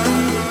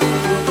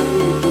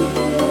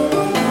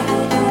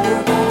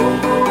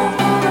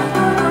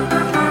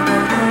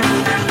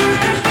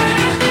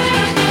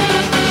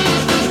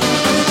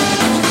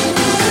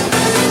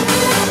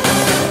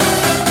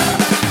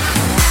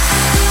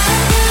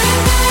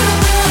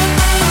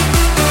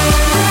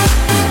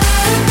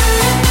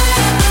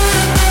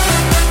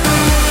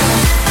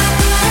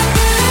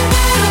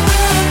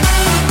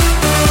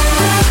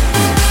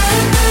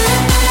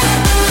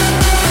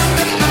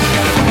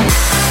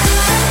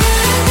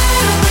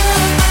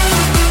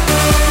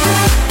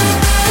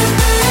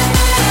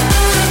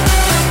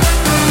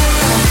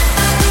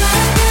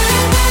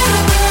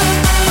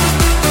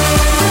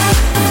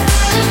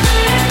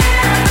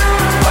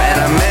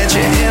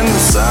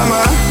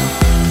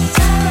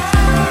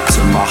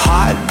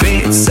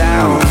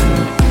 sound,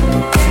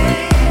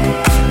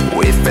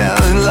 we fell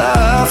in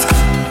love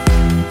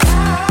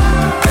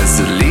as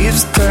the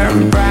leaves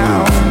turn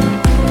brown.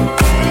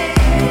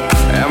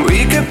 And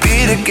we could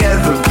be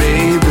together,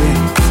 baby,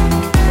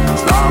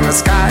 as long as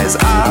skies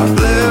are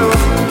blue.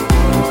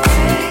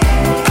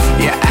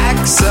 You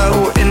act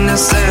so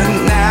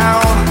innocent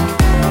now,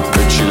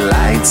 but you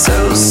lied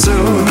so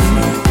soon.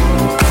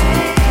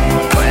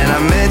 When I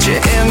met you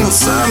in the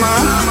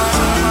summer,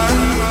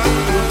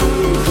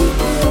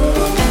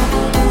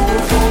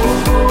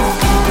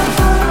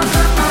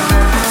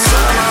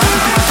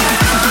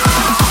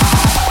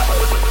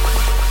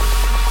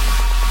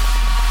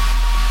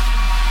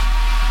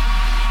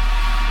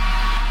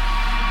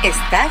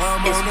 Estás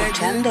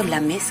escuchando la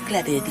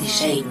mezcla de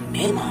DJ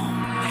Memo.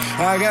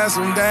 I got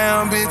some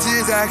damn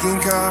bitches I can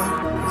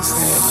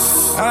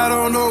call. I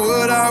don't know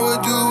what I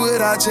would do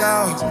without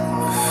y'all.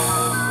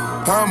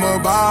 I'm a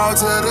ball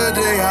to the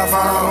day I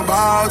found,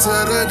 ball to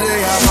the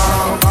day I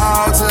found,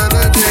 ball to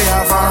the day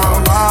I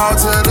found, ball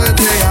to the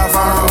day I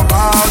found,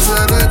 ball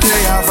to the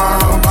day I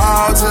found,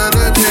 ball to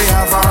the day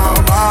I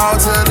found, ball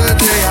to the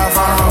day I found, ball to the day I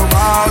found,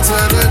 ball to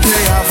the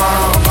day I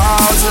found,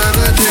 ball to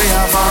the day I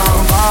found,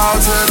 ball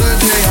to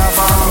the day I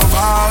found,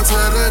 ball to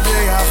the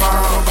day I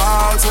found, ball to the day I found,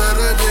 ball to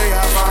the day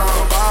I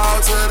found,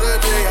 ball to the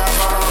day I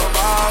found,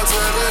 ball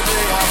to the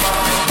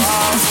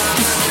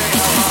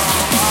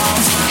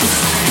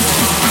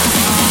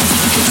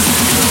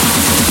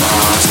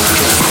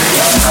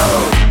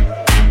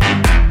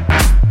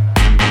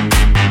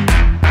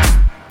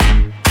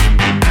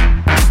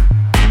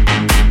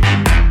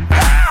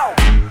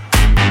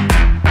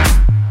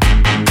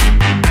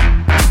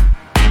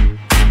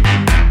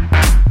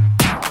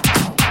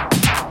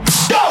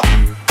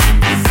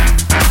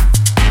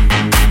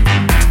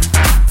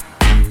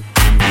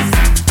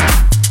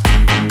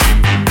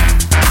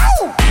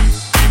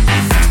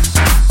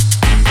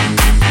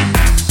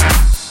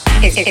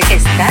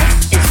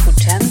Estás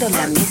escuchando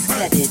la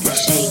mezcla de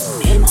DJ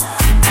Memo.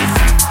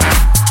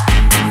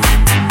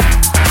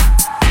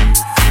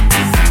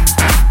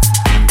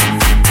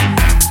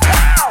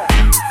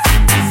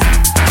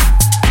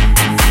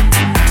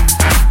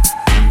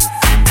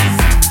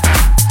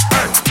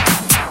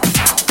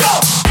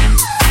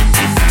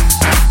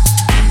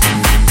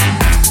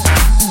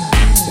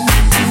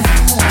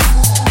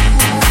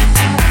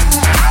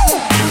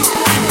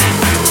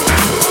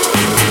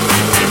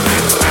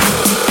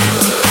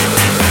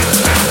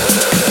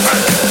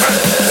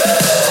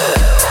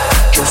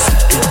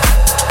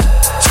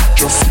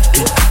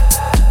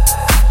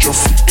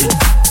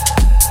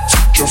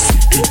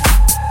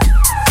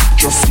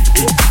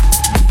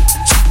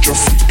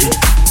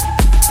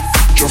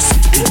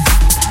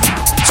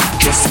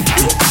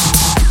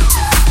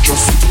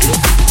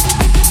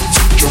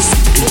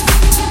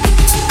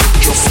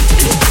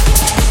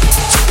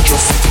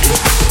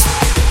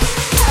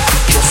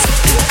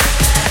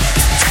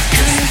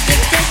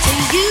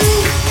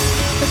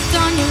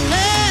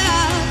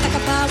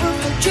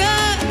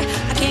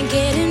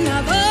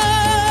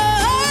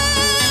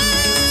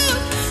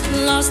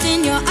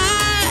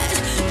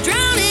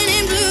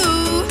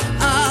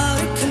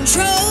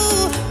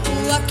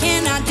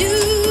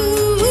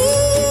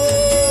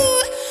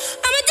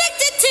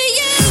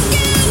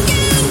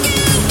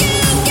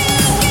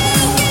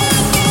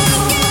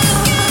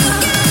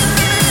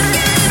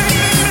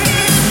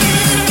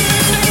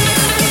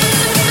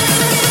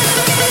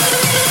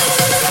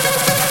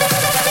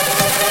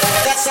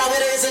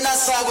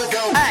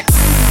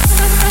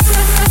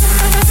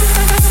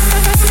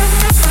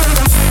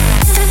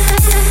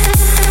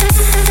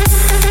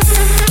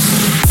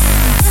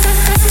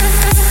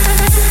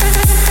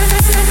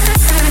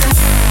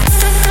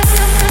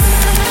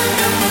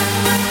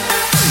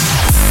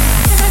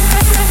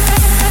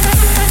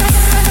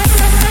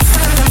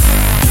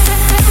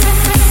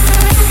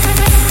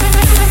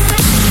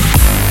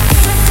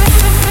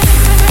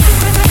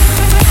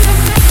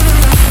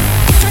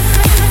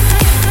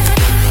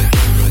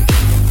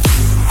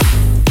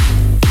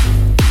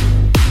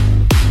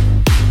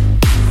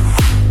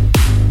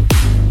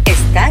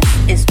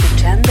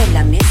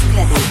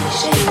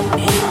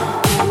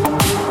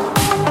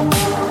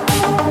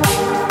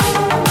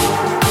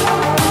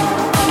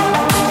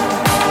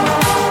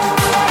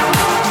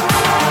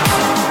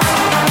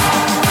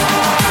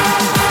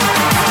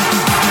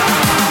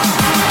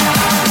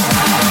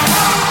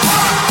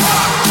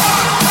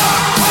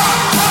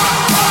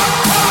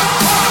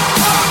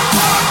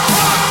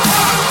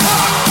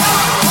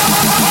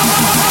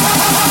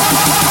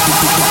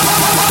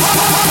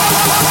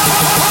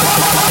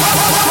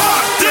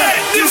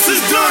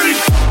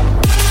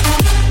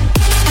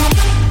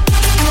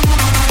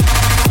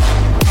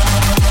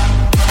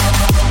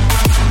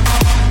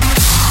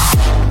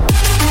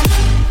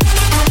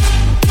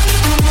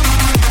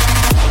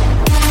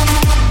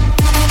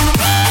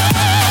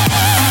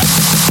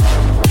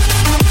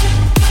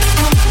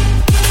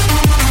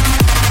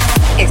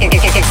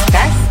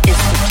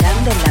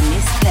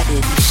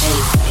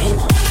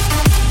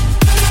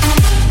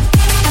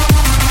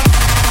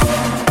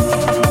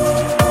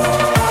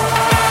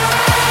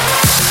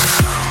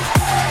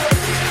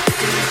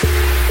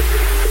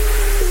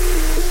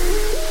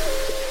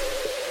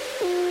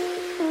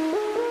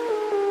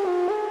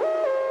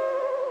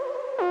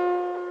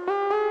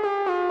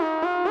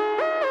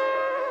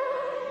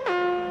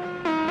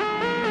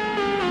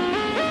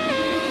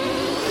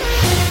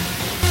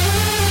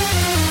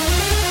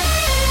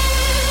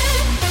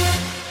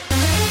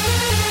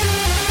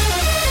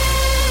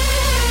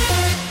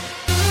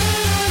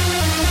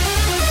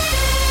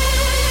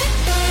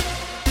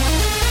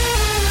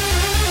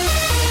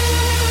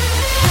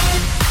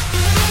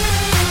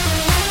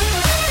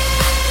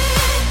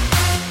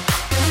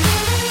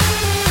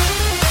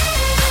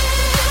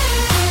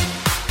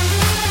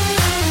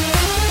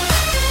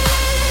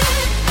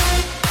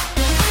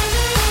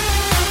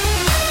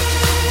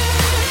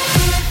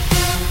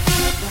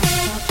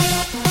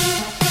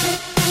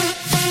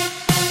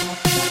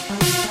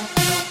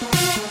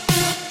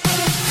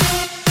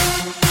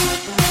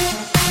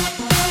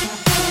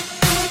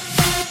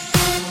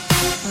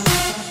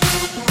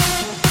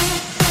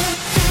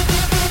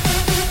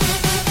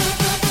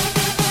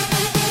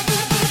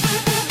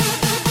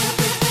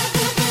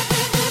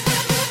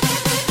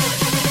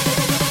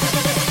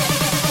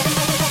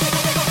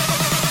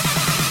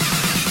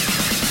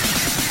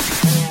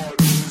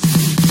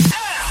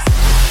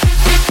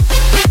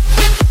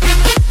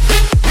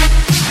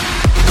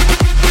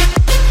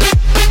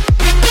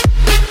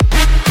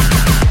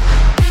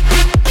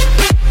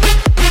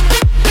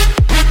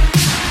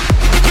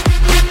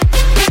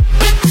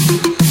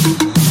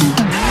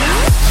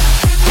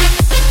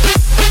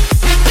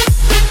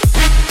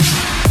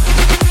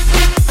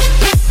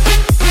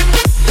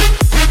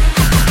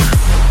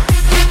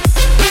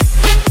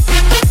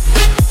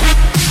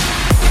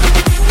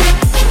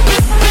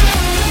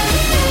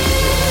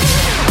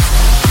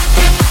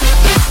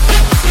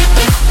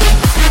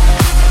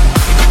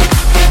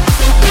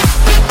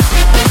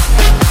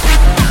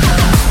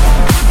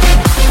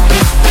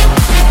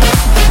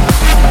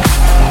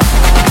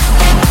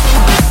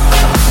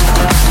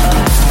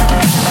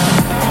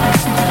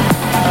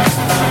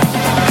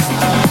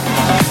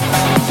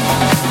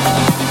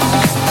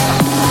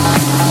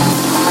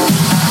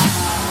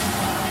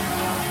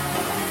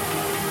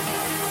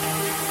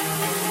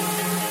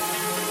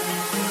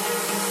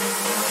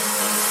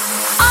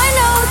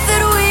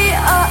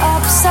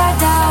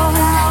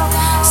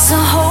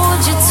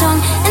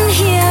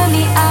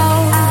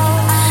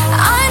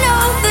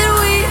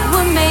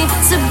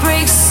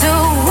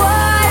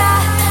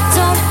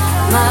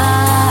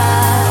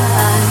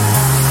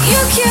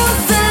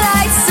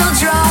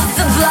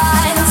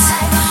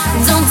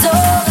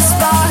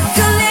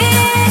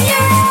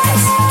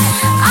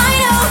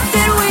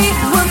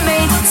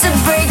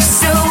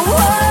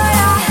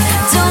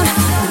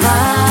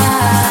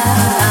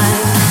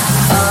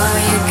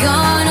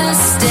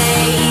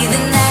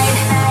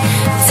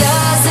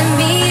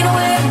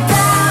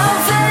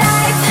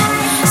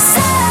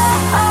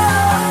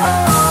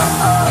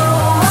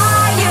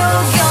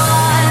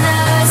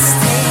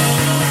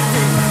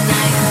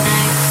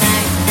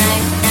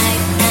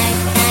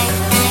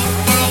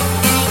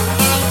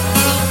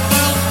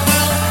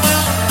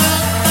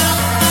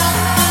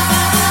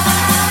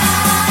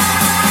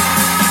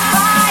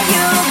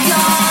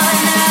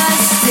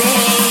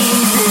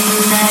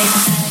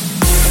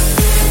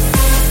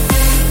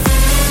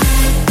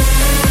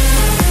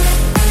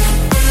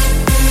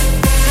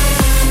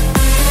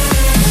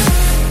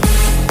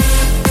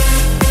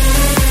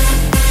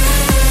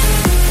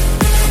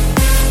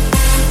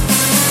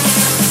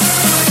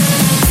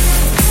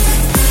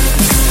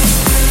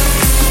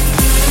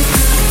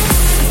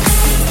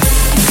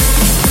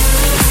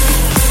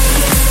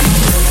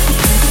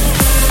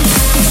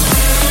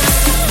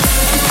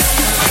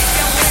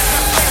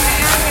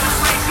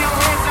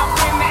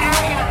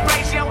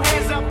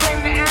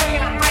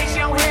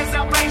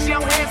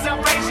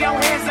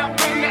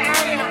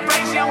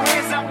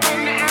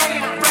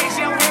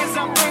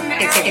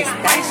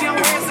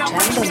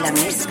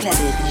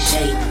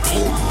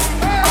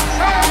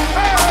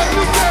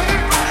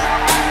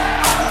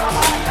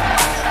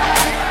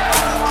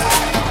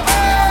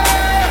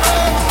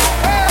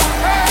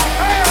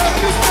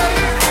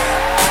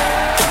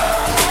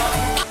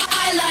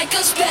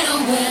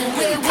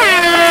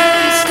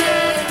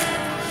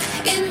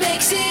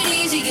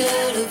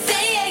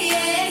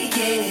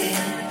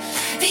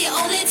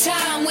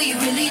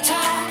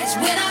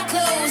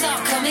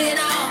 it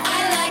all. I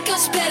like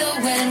us better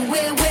when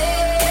we're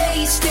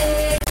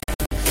wasted.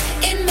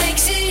 It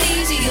makes it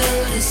easier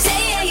to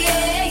say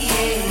yeah,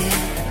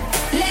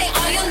 yeah. Lay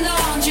all your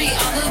laundry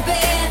on the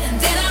bed and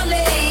then I'll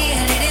lay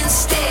in it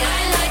instead.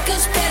 I like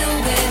us better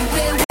when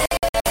we're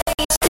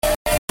wasted.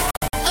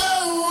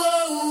 Oh,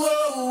 oh,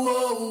 oh,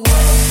 oh,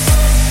 oh.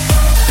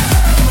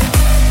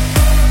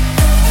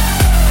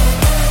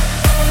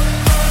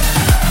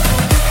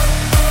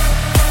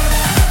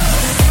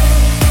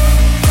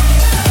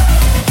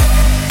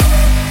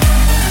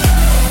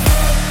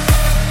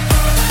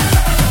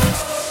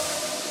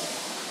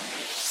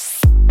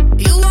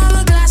 You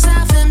are a glass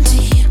half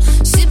empty,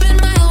 sipping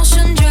my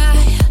ocean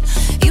dry.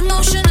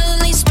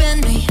 Emotionally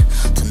spend me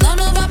till none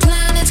of our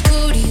planets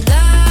could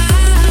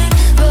collide.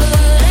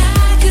 But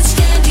I could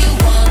stand you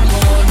one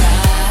more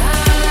night.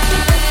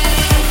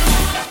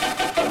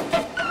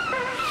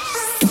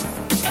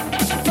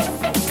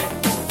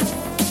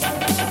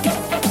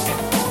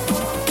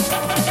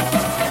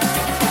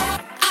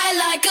 I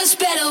like us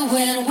better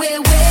when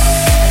we're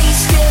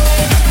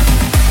wasted.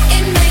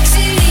 It makes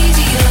it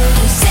easier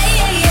to say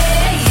yeah,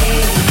 yeah,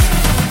 yeah.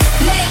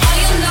 Lay all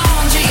your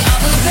laundry on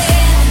the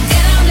bed and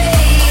then I'll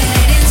lay in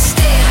it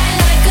instead. I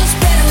like us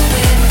better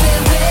when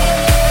we're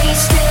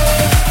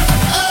wasted.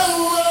 Oh,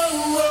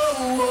 oh,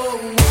 oh, oh.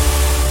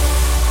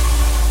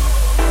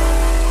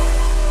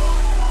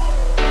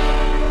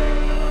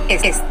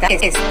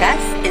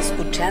 Estás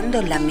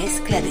escuchando la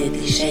mezcla de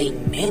DJ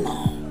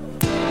Memo.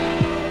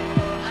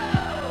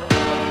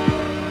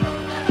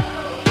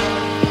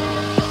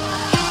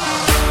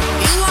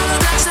 You are a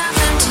glass half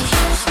empty,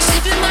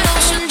 sipping my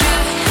ocean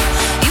dry.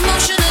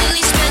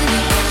 Emotionally spend me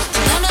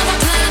till none of our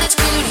planets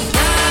could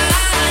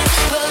collide.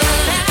 But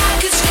I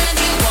could stand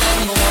you one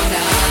more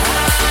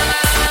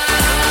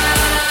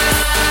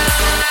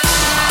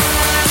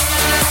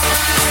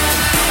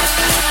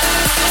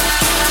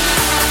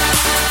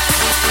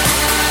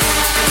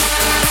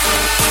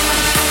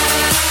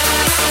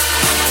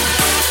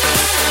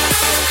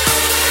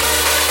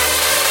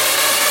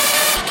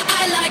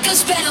I like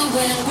us better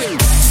when we're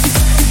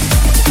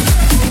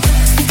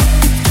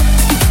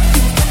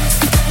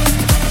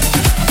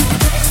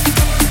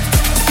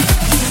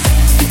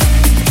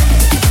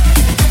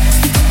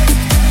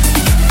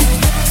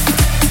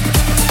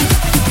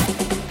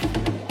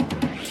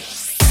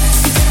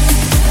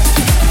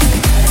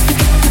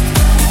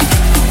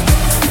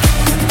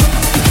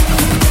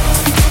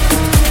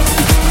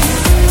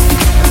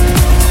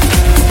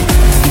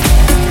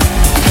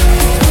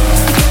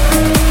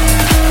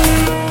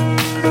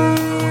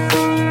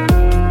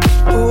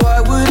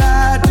What would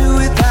I do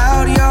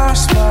without your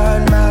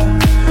smart mouth?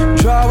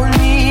 Drawing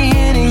me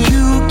in and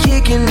you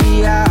kicking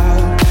me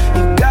out.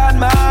 You got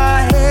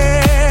my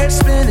head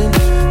spinning,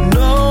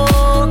 no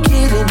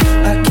kidding.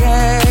 I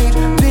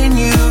can't pin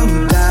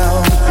you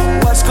down.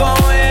 What's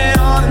going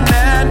on in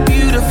that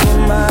beautiful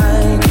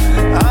mind?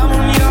 I'm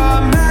on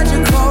your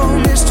magical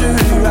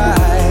mystery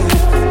ride,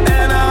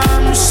 and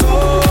I'm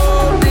so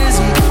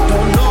dizzy,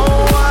 don't know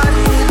what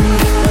hit me,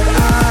 but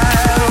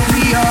I'll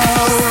be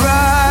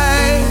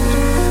alright.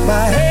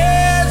 My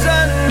head's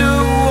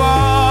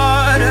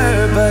underwater,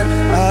 but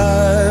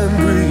I'm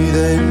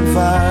breathing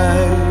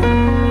fine.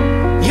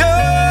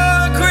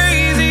 You're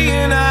crazy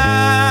and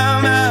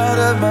I'm out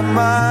of my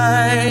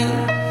mind,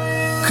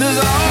 'cause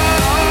all